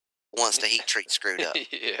steel once the heat treat screwed up.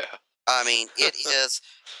 yeah, I mean, it is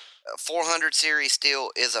 400 series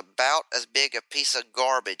steel is about as big a piece of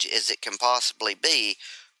garbage as it can possibly be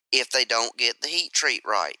if they don't get the heat treat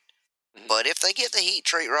right. mhm, But if they get the heat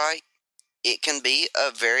treat right, it can be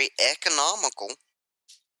a very economical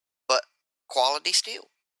but quality steel.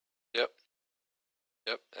 yep,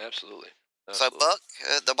 yep, absolutely, So, absolutely.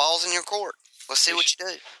 Buck, the ball's in your court. Let's see We what sh- you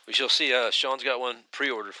do. we shall see. Sean's got one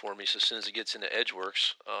pre-ordered for me, so as soon as it gets into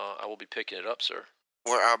Edgeworks, I will be picking it up, sir.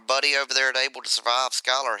 Where our buddy over there at Able to Survive,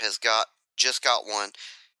 Skylar, has just got one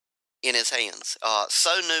in his hands.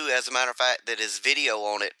 So new, as a matter of fact, that his video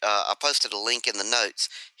on it, I posted a link in the notes.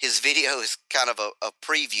 His video is kind of a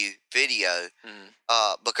preview video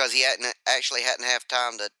Hmm. because he hadn't actually hadn't have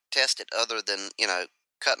time to test it other than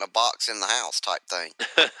cutting a box in the house type thing.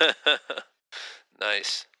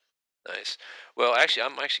 Nice, nice. Well, actually,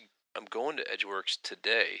 I'm going to Edgeworks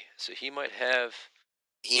today, so He may have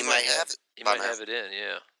it he by might now. have it in,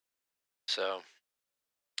 yeah. So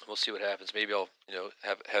we'll see what happens. Maybe I'll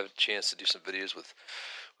have a chance to do some videos with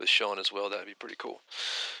Sean as well. That'd be pretty cool.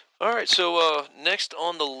 All right, so next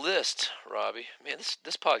on the list, Robbie. Man, this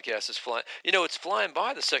podcast is flying. It's flying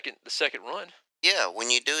by the second run. Yeah,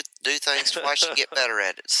 when you do things twice, you get better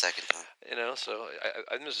at it the second time. So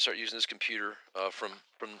I'm going to start using this computer from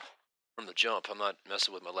the jump. I'm not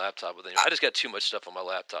messing with my laptop with it. I, I just got too much stuff on my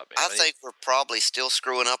laptop, man. I think we're probably still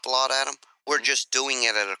screwing up a lot at them. We're Mhm. just doing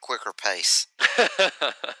it at a quicker pace.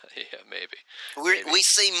 Yeah, maybe. We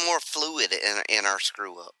seem more fluid in our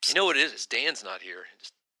screw You ups. know what it is? Is Dan's not here.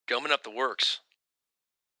 Just gumming up the works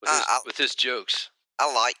with Uh, his I with his jokes.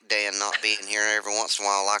 I like Dan not being here every once in a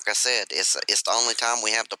while. Like I said, it's the only time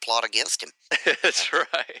we have to plot against him. That's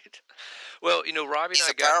right. Well, Robbie and He's I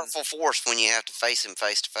a gotten. powerful force when you have to face him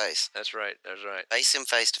face to face. That's right. That's right. Face him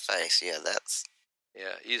face to face. Yeah, that's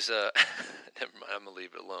Yeah, he's never mind. I'm gonna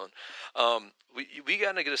leave it alone. We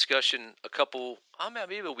got into a discussion a couple,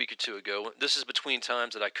 maybe a week or two ago. This is between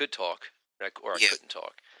times that I could talk or I yeah. couldn't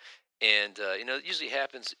talk, and it usually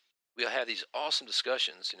happens. We'll have these awesome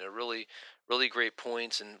discussions. Really, really great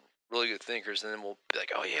points and really good thinkers, and then we'll be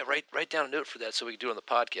like, oh yeah, write down a note for that so we can do it on the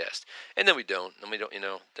podcast, and then we don't, and we don't,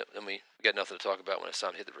 then we got nothing to talk about when it's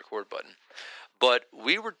time to hit the record button. But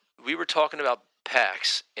we were talking about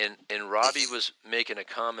packs, and Robbie Mhm. was making a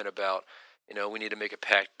comment about, we need to make a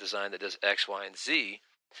pack design that does X, Y, and Z,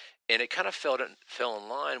 and it kind of fell in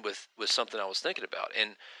line with something I was thinking about.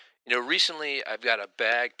 And recently I've got a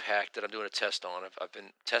bag pack that I'm doing a test on. I've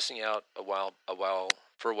been testing out for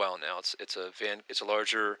a while now. It's a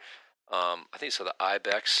larger, I think it's the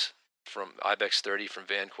Ibex 30 from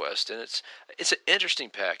VanQuest, and it's an interesting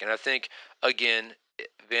pack. And I think, again,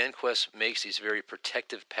 VanQuest makes these very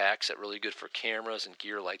protective packs that are really good for cameras and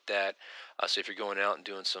gear like that. So if you're going out and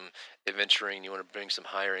doing some adventuring, you want to bring some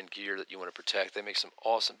higher end gear that you want to protect, they make some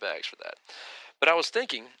awesome bags for that. But I was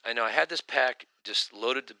thinking, I know I had this pack just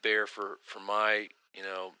loaded to bear for my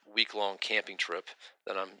week long camping trip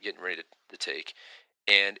that I'm getting ready to take,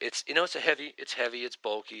 and it's heavy, it's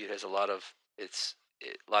bulky, it has a lot of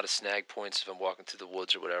snag points if I'm walking through the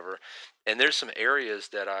woods or whatever. And there's some areas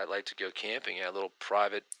that I like to go camping at, a little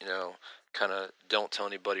private, kind of don't tell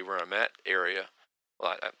anybody where I'm at area.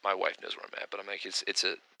 Well, my wife knows where I'm at, but I'm like it's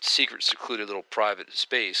a secret, secluded little private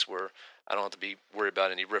space where I don't have to be worried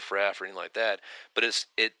about any riffraff or anything like that. But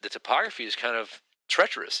the topography is kind of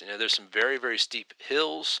treacherous. There's some very, very steep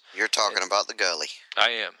hills. You're talking about the gully. I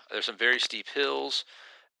am. There's some very steep hills,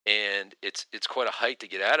 and it's quite a hike to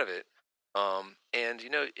get out of it. And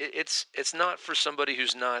it's not for somebody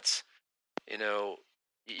who's not, you know,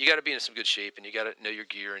 you got to be in some good shape, and you got to know your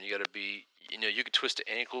gear, and you got to be, you could twist an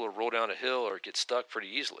ankle or roll down a hill or get stuck pretty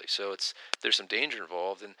easily. So there's some danger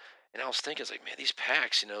involved. And I was thinking, it's like, man, these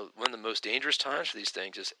packs, one of the most dangerous times for these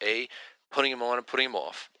things is putting them on and putting them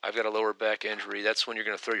off. I've got a lower back injury. That's when you're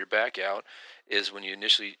going to throw your back out. Is when you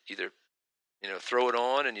initially either throw it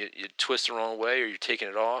on and you twist the wrong way, or you're taking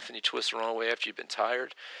it off and you twist the wrong way after you've been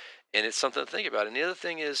tired. And it's something to think about. And the other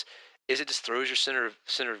thing is it just throws your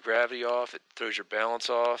center of gravity off. It throws your balance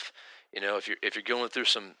off. If you're going through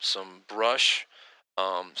some brush,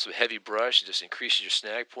 some heavy brush, it just increases your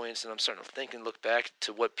snag points. And I'm starting to think and look back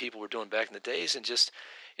to what people were doing back in the days, and just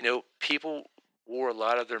people wore a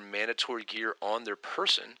lot of their mandatory gear on their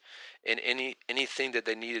person, and anything that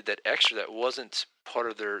they needed that extra that wasn't part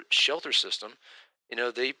of their shelter system,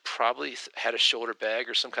 they probably had a shoulder bag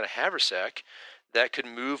or some kind of haversack that could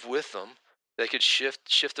move with them, that could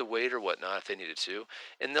shift the weight or whatnot if they needed to.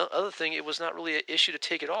 And the other thing, it was not really an issue to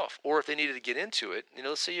take it off, or if they needed to get into it.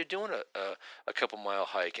 Let's say you're doing a couple mile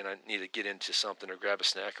hike and I need to get into something or grab a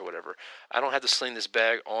snack or whatever. I don't have to sling this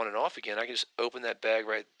bag on and off again. I can just open that bag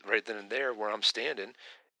right then and there where I'm standing,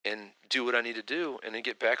 and do what I need to do, and then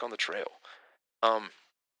get back on the trail. Um,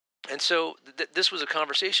 and so this was a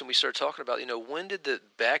conversation we started talking about. When did the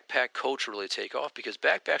backpack culture really take off? Because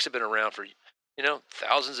backpacks have been around for,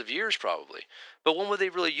 thousands of years probably. But when were they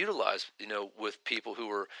really utilized, with people who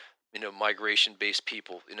were, migration-based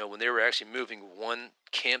people, when they were actually moving one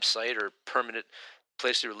campsite or permanent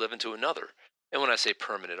place they were living to another. And when I say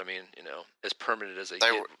permanent, I mean, as permanent as they get,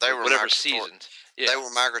 They were whatever migratory. seasons. Yeah. They were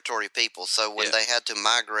migratory people. So when Yeah. they had to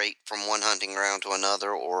migrate from one hunting ground to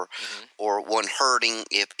another, Hmm. or one herding,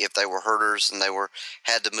 if they were herders and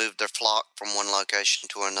had to move their flock from one location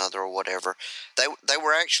to another or whatever, they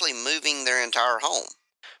were actually moving their entire home.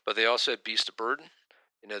 But they also had beast of burden.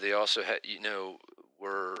 They also had,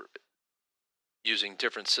 were using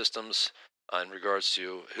different systems in regards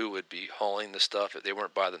to who would be hauling the stuff if they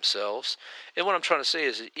weren't by themselves. And what I'm trying to say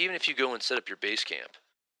is that even if you go and set up your base camp,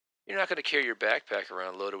 you're not going to carry your backpack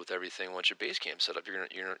around loaded with everything once your base camp set up. You're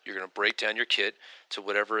going to break down your kit to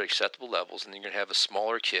whatever acceptable levels, and then you're going to have a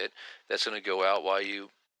smaller kit that's going to go out while you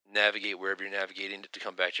navigate wherever you're navigating to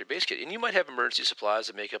come back to your base kit. And you might have emergency supplies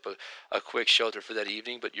that make up a quick shelter for that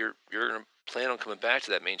evening, but you're going to plan on coming back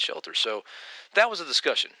to that main shelter. So that was a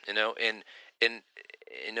discussion, and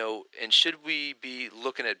and should we be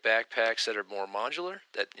looking at backpacks that are more modular,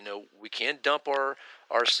 that we can dump our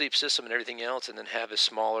sleep system and everything else, and then have a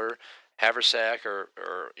smaller haversack or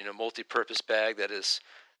multi-purpose bag that is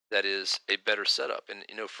a better setup. And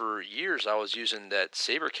for years I was using that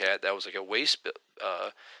SaberCat. That was like a waist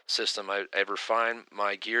system. I refined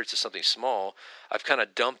my gear to something small. I've kind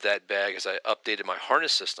of dumped that bag as I updated my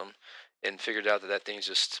harness system, and figured out that thing's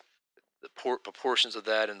just the proportions of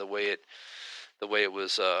that and the way it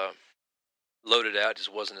was loaded out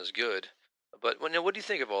just wasn't as good. But what do you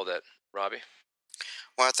think of all that, Robbie?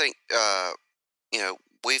 Well, I think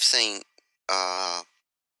we've seen uh,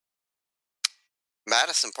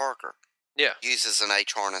 Madison Parker Yeah. uses an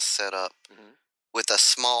H harness setup Hmm. with a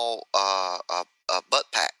small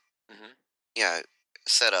butt pack, Hmm. you know,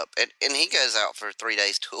 setup, and he goes out for 3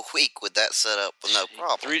 days to a week with that setup with no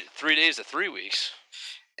problem. Three days to 3 weeks.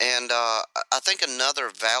 And I think another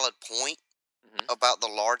valid point Hmm. about the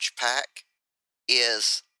large pack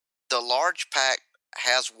is the large pack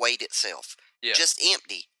has weight itself, Yeah. just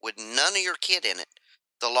empty with none of your kit in it.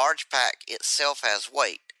 The large pack itself has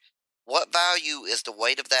weight. What value is the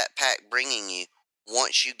weight of that pack bringing you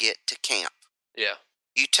once you get to camp? Yeah.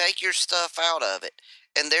 You take your stuff out of it,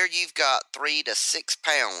 and there you've got 3 to 6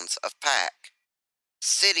 pounds of pack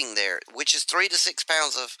sitting there, which is 3 to 6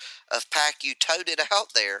 pounds of pack you toted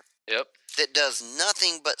out there Yep. that does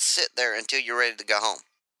nothing but sit there until you're ready to go home.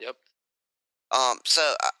 Yep.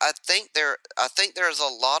 So I think there's a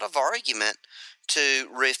lot of argument to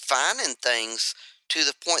refining things to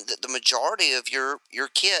the point that the majority of your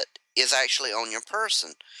kit is actually on your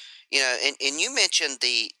person. And you mentioned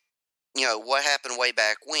what happened way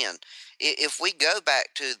back when. If we go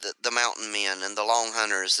back to the mountain men and the long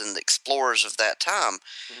hunters and the explorers of that time,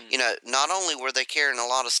 Hmm. not only were they carrying a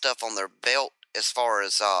lot of stuff on their belt as far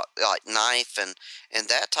as like knife and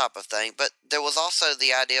that type of thing, but there was also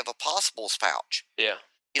the idea of a possibles pouch. Yeah.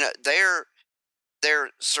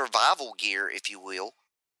 Their survival gear, if you will,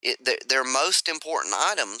 their most important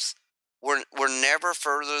items were never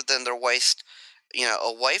further than their waist,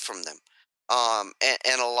 away from them.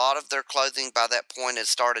 And a lot of their clothing by that point had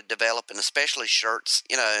started developing, especially shirts,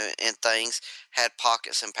 and things had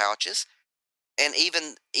pockets and pouches, and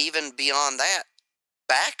even beyond that,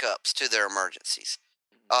 backups to their emergencies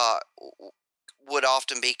Hmm. uh, would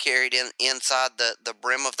often be carried inside the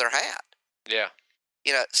brim of their hat. Yeah.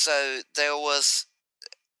 So there was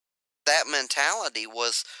that mentality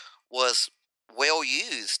was well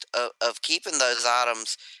used of keeping those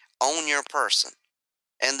items on your person.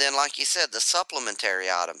 And then, like you said, the supplementary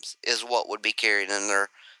items is what would be carried in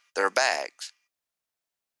their bags.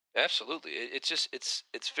 Absolutely. It's just it's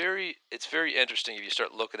very interesting if you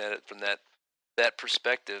start looking at it from that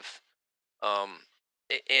perspective.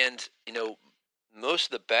 And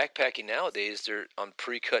most of the backpacking nowadays, they're on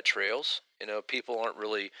pre-cut trails. People aren't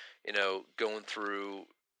really going through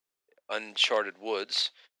uncharted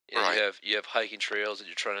woods. You Right. have hiking trails that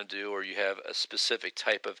you're trying to do, or you have a specific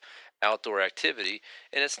type of outdoor activity,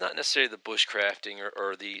 and it's not necessarily the bushcrafting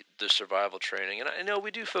or the survival training. And I know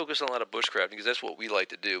we do focus on a lot of bushcrafting because that's what we like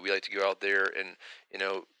to do. We like to go out there and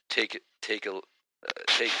take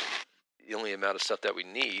the only amount of stuff that we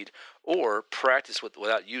need, or practice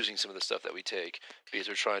without using some of the stuff that we take, because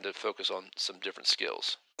we're trying to focus on some different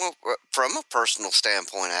skills. Well, from a personal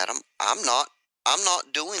standpoint, Adam, I'm not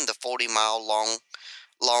doing the 40-mile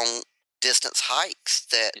long distance hikes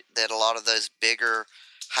that Y- that a lot of those bigger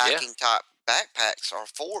Yeah, hiking type backpacks are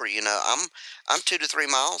for. I'm 2 to 3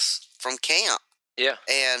 miles from camp, yeah,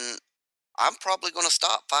 and I'm probably going to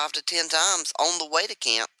stop 5 to 10 times on the way to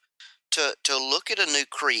camp to look at a new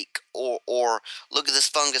creek or look at this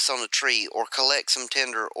fungus on a tree or collect some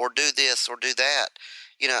tinder or do this or do that.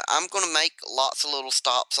 I'm going to make lots of little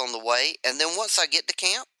stops on the way, and then once I get to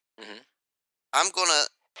camp, hmm, I'm going to,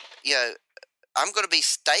 you know, I'm going to be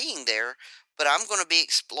staying there, but I'm going to be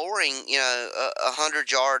exploring,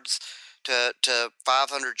 100 yards to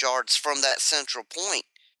 500 yards from that central point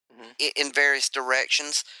hmm. in various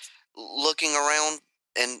directions, looking around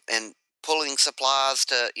and pulling supplies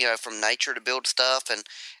to from nature to build stuff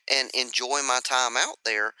and enjoy my time out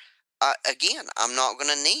there. Again, I'm not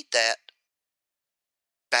going to need that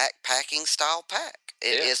backpacking style pack.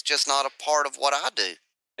 Yeah. It's just not a part of what I do.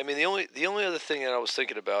 I mean, the only other thing that I was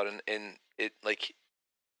thinking about, and it like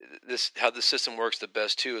this how the system works the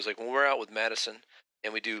best too, is like when we're out with Madison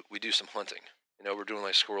and we do some hunting. We're doing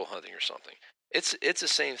like squirrel hunting or something. It's the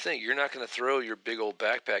same thing. You're not going to throw your big old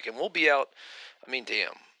backpack, and we'll be out. I mean,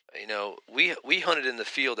 damn. we hunted in the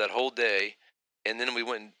field that whole day, and then we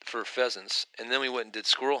went for pheasants, and then we went and did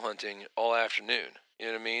squirrel hunting all afternoon. You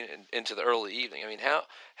know what I mean? And into the early evening. I mean,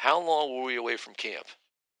 how long were we away from camp?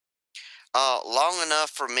 Long enough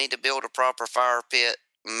for me to build a proper fire pit,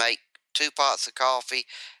 make 2 pots of coffee,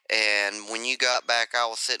 and when you got back, I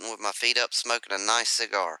was sitting with my feet up, smoking a nice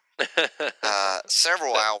cigar.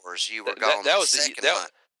 Several that, hours you were that gone. The that was second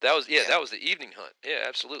hunt, that was yeah, yeah. that was the evening hunt. Yeah, The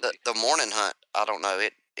absolutely. the morning hunt, I don't know.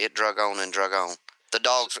 It drug on and drug on. The So,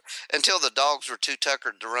 dogs until the dogs were too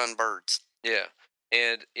tuckered to run birds. yeah,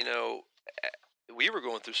 and we were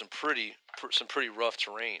going through some pretty rough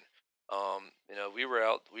terrain. We were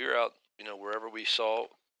out, wherever we saw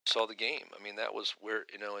the game. I mean, that was where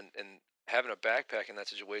and having a backpack in that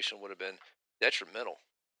situation would have been detrimental,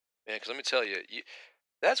 man. Because let me tell you,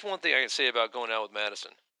 that's one thing I can say about going out with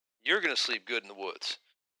Madison. You're gonna sleep good in the woods,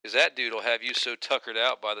 because that dude will have you so tuckered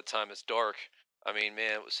out by the time it's dark. I mean,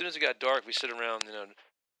 man, as soon as it got dark, we sit around,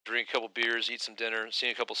 drink a couple beers, eat some dinner,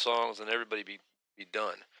 sing a couple songs, and everybody be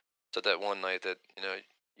done. So that one night that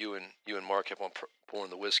you and Mark kept on pouring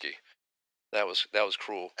the whiskey. That was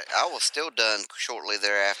cruel. I was still done shortly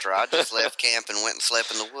thereafter. I just left camp and went and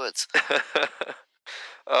slept in the woods.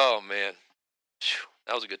 Oh man, phew,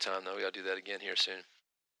 that was a good time though. We got to do that again here soon.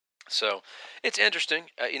 So it's interesting.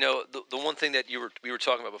 The one thing that we were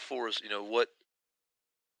talking about before is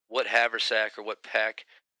what haversack or what pack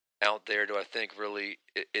out there do I think really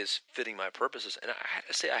is fitting my purposes, and I have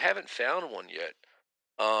to say I haven't found one yet.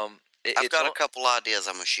 I've It's got a on. couple ideas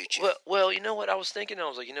I'm gonna shoot you. Well, you know what I was thinking. I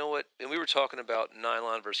was like, you know what, and we were talking about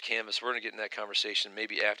nylon versus canvas. We're gonna get in that conversation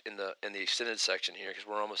maybe after in the extended section here, because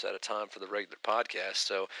we're almost out of time for the regular podcast.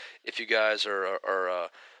 So if you guys are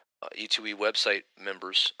E2E website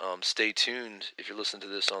members, stay tuned. If you're listening to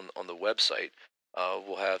this on the website,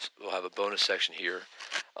 we'll have a bonus section here.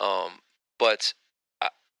 But I,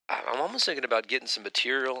 I'm almost thinking about getting some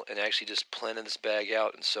material and actually just planning this bag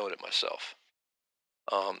out and sewing it myself.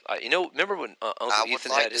 Remember when I would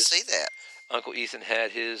like to see that. Uncle Ethan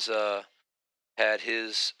had his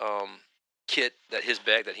kit, that his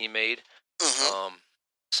bag that he made, Hmm. um,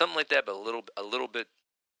 something like that, but a little bit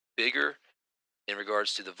bigger in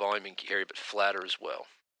regards to the volume and carry, but flatter as well.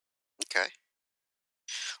 Okay.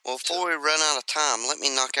 Well, So, before we run out of time, let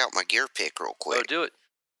me knock out my gear pick real oh, quick. do it.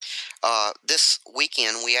 This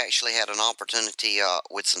weekend we actually had an opportunity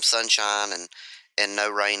with some sunshine and no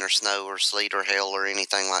rain or snow or sleet or hail or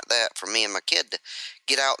anything like that for me and my kid to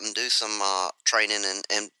get out and do some training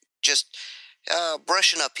and just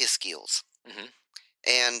brushing up his skills. Hmm.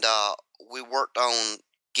 And we worked on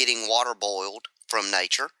getting water boiled from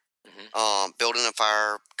nature, Hmm. building a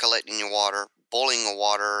fire, collecting your water, boiling the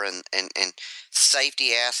water, and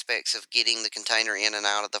safety aspects of getting the container in and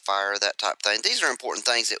out of the fire, that type of thing. These are important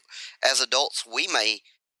things that, as adults, we may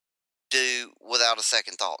do without a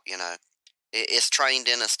second thought. It's trained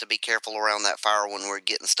in us to be careful around that fire when we're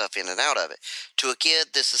getting stuff in and out of it. To a kid,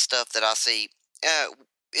 this is stuff that I see.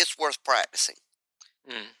 It's worth practicing.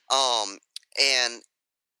 Hmm. Um, and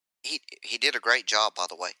he did a great job, by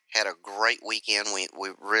the way. Had a great weekend. We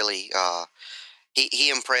really he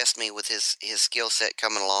impressed me with his skill set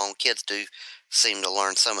coming along. Kids do seem to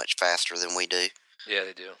learn so much faster than we do. Yeah,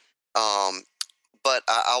 they do. Um, but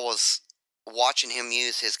I was watching him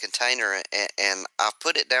use his container, and I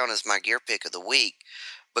put it down as my gear pick of the week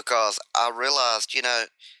because I realized,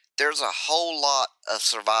 there's a whole lot of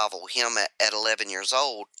survival. Him at 11 years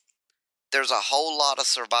old, there's a whole lot of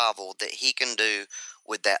survival that he can do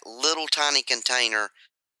with that little tiny container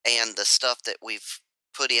and the stuff that we've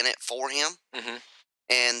put in it for him. Hmm.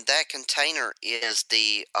 And that container is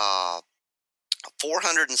the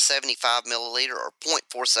 475 milliliter or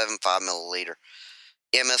 0.475 milliliter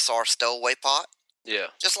MSR stowaway pot. Yeah.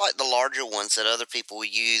 Just like the larger ones that other people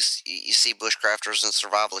use, you see bushcrafters and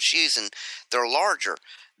survivalists using, they're larger.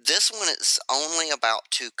 This one is only about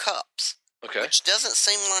 2 cups, Okay. which doesn't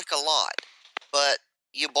seem like a lot, but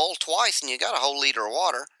you boil twice and you got a whole liter of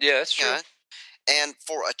water, Yeah, that's you true. know. And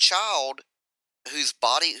for a child whose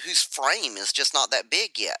frame is just not that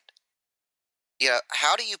big yet,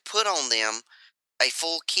 how do you put on them a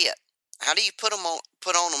full kit? How do you put on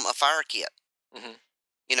them a fire kit? Hmm.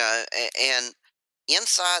 And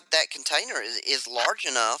inside that container is large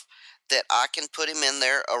enough that I can put him in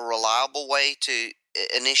there a reliable way to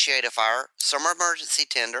initiate a fire, some emergency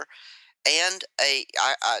tinder, and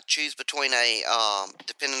I choose between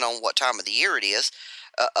depending on what time of the year it is,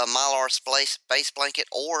 a mylar space blanket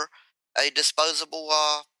or a disposable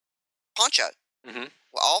poncho. Hmm.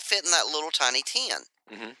 Will all fit in that little tiny tin,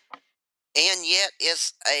 Hmm. and yet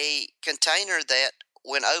it's a container that,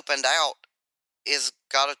 when opened out, is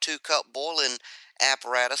got a 2 cup boiling,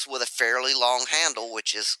 apparatus with a fairly long handle,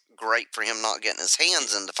 which is great for him not getting his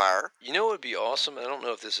hands in the fire. You know what would be awesome? I don't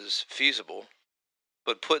know if this is feasible,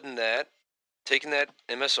 but taking that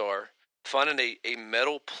MSR, finding a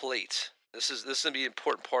metal plate. This is gonna be an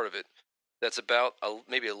important part of it. That's about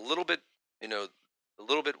maybe a little bit, a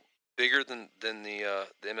little bit bigger than the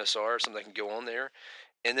MSR, something that can go on there,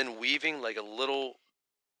 and then weaving like a little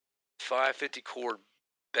 550 cord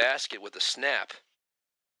basket with a snap,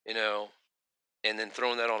 you know, and then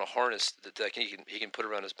throwing that on a harness that he can put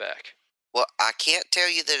around his back. Well, I can't tell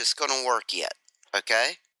you that it's going to work yet,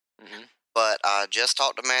 okay? Hmm. But I just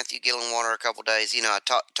talked to Matthew Gillenwater a couple days. You know,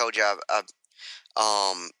 told you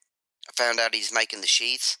found out he's making the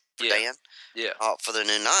sheaths for Yeah, Dan yeah. for the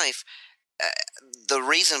new knife. Uh, the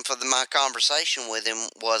reason for my conversation with him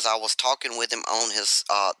was I was talking with him on his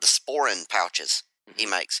the sporin pouches he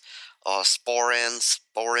Hmm. makes,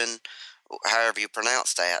 sporin, however you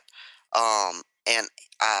pronounce that. And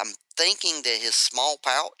I'm thinking that his small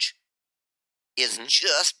pouch is Hmm.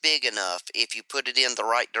 just big enough if you put it in the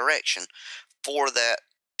right direction for that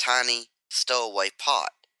tiny stowaway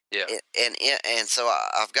pot. Yeah, And so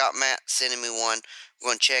I've got Matt sending me one. I'm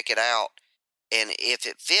going to check it out, and if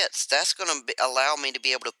it fits, that's going to allow me to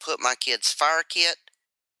be able to put my kid's fire kit,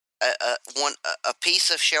 a piece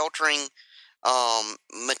of sheltering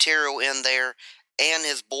material in there, and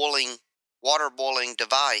his water boiling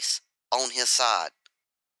device on his side,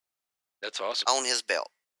 that's awesome. on his belt.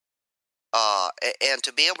 And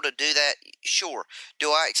to be able to do that, sure.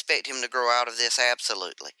 Do I expect him to grow out of this?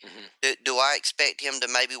 Absolutely. Hmm. Do I expect him to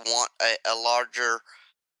maybe want a larger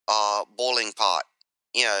boiling pot,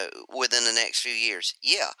 within the next few years?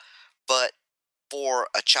 Yeah. But for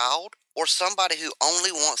a child or somebody who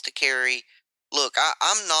only wants to carry, look,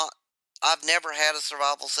 I'm not, I've never had a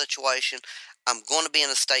survival situation. I'm going to be in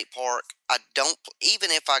a state park. I don't,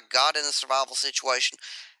 even if I got in a survival situation,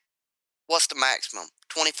 what's the maximum?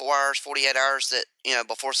 24 hours, 48 hours that,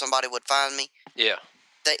 before somebody would find me? Yeah.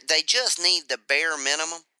 They just need the bare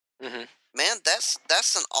minimum. Hmm. Man,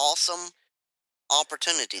 that's an awesome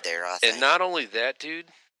opportunity there, I And think. not only that, dude,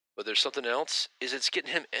 but there's something else. Is it's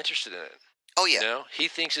getting him interested in it. Oh You yeah. know, he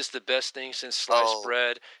thinks it's the best thing since sliced Oh,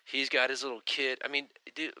 bread. He's got his little kit. I mean,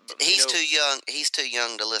 dude, he's too young. He's too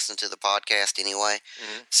young to listen to the podcast anyway.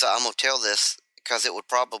 mhm, So I'm gonna tell this because it would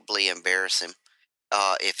probably embarrass him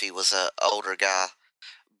if he was a older guy.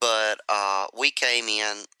 But we came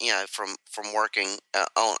in, from working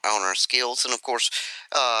on our skills, and of course,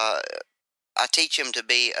 I teach him to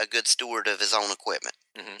be a good steward of his own equipment.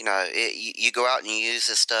 mhm, You go out and you use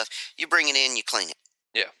this stuff. You bring it in, you clean it.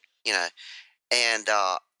 yeah, You know, and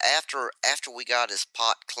after we got his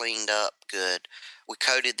pot cleaned up good, we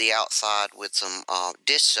coated the outside with some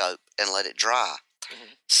dish soap and let it dry,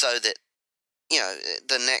 mhm, so that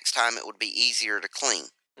the next time it would be easier to clean.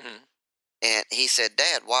 mhm, And he said,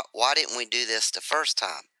 "Dad, why didn't we do this the first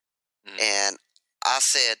time?" mhm. And I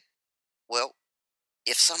said, "Well,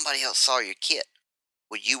 if somebody else saw your kit,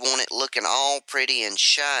 would you want it looking all pretty and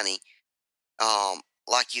shiny,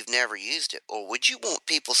 like you've never used it? Or would you want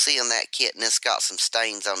people seeing that kit and it's got some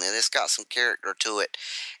stains on it, it's got some character to it,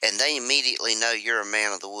 and they immediately know you're a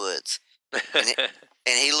man of the woods?" And,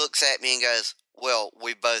 and he looks at me and goes, "Well,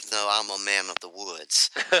 we both know I'm a man of the woods."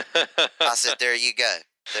 I said, "There you go.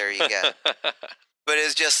 There you go." But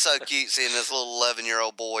it's just so cute seeing this little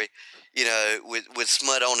 11-year-old boy, with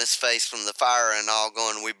smut on his face from the fire and all,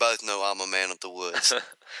 going, "We both know I'm a man of the woods."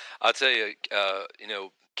 I'll tell you,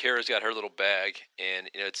 Kara's got her little bag, and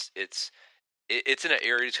it's in an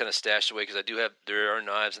area it's kind of stashed away because there are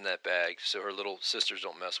knives in that bag, so her little sisters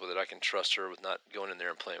don't mess with it. I can trust her with not going in there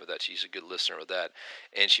and playing with that. She's a good listener with that,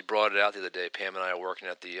 and she brought it out the other day. Pam and I are working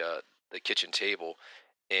at the kitchen table,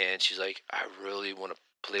 and she's like, "I really want to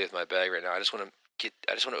play with my bag right now. I just want to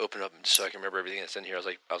open it up so I can remember everything that's in here." I was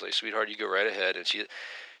like, "Sweetheart, you go right ahead." And she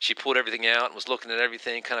pulled everything out and was looking at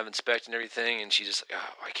everything, kind of inspecting everything, and she's just like,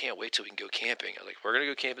 "Oh, I can't wait till we can go camping." I was like, "We're gonna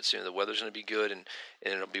go camping soon. The weather's gonna be good, and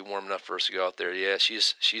it'll be warm enough for us to go out there." Yeah,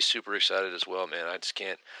 she's super excited as well, man. I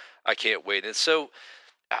can't wait. And so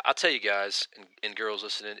I'll tell you guys and girls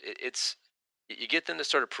listening, it's you get them to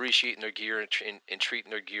start appreciating their gear and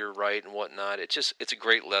treating their gear right and whatnot. It's a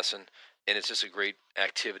great lesson, and it's just a great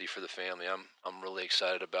activity for the family. I'm really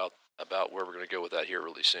excited about where we're going to go with that here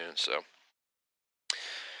really soon. So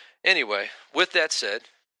anyway, with that said,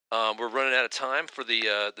 we're running out of time for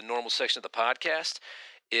the normal section of the podcast.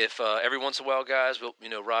 If every once in a while, guys,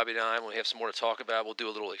 Robbie and I, when we have some more to talk about, we'll do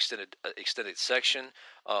a little extended section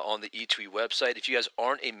on the eTwee website. If you guys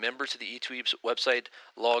aren't a member to the eTwee website,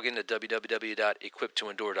 log in to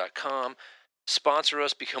www.equiptoendure.com. sponsor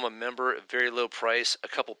us, become a member at very low price, a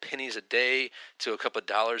couple pennies a day to a couple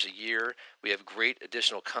dollars a year. We have great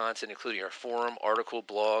additional content, including our forum, article,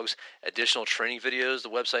 blogs, additional training videos. The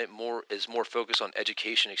website is more focused on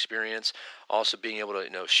education experience, also being able to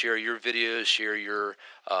share your videos, share your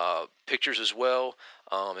pictures as well,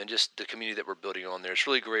 and just the community that we're building on there. It's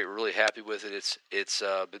really great. We're really happy with it. It's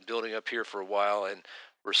been building up here for a while, and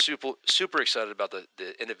we're super excited about the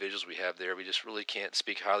individuals we have there. We just really can't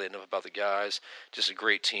speak highly enough about the guys. Just a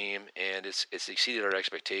great team, and it's exceeded our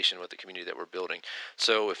expectation with the community that we're building.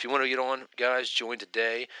 So if you want to get on, guys, join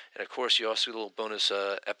today. And of course, you also get a little bonus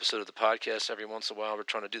episode of the podcast every once in a while. We're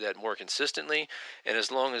trying to do that more consistently, and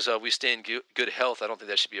as long as we stay in good health, I don't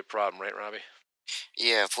think that should be a problem, right, Robbie?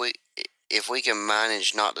 Yeah, if we can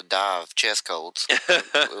manage not to die of chest colds,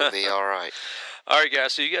 we'll be all right. All right,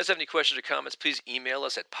 guys. So you guys have any questions or comments, please email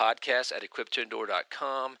us at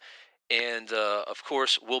podcast@equiptoendure.com. And, of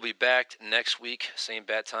course, we'll be back next week. Same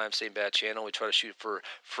bad time, same bad channel. We try to shoot for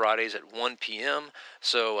Fridays at 1 p.m.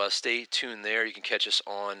 So stay tuned there. You can catch us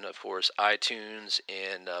on, of course, iTunes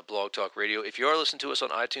and Blog Talk Radio. If you are listening to us on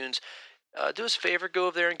iTunes, do us a favor, go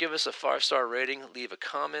over there and give us a 5-star rating. Leave a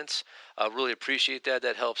comment. Really appreciate that.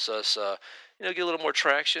 That helps us, get a little more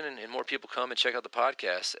traction and more people come and check out the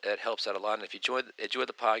podcast. That helps out a lot. And if you enjoy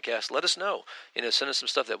the podcast, let us know. Send us some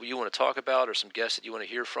stuff that you want to talk about or some guests that you want to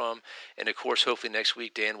hear from. And of course, hopefully next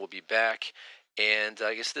week Dan will be back. And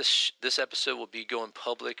I guess this episode will be going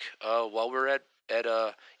public while we're at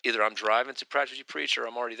either I'm driving to Practice You Preach or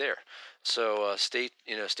I'm already there. So stay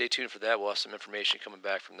tuned for that. We'll have some information coming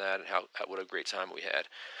back from that and what a great time we had.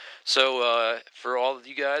 So for all of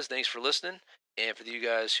you guys, thanks for listening, and for you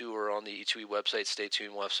guys who are on the E2E website, stay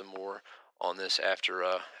tuned. We'll have some more on this after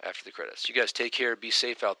the credits. You guys take care, be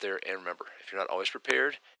safe out there, and remember, if you're not always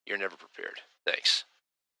prepared, you're never prepared. Thanks.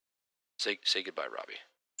 Say goodbye, Robbie.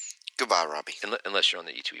 Goodbye, Robbie. Unless you're on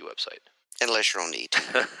the E2E website. Unless you're on the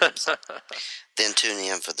E2E website. Then tune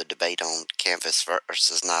in for the debate on canvas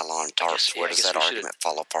versus nylon tarps. Where does that argument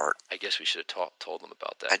fall apart? I guess we should have told them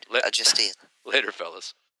about that. I just did. Later,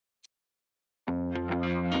 fellas.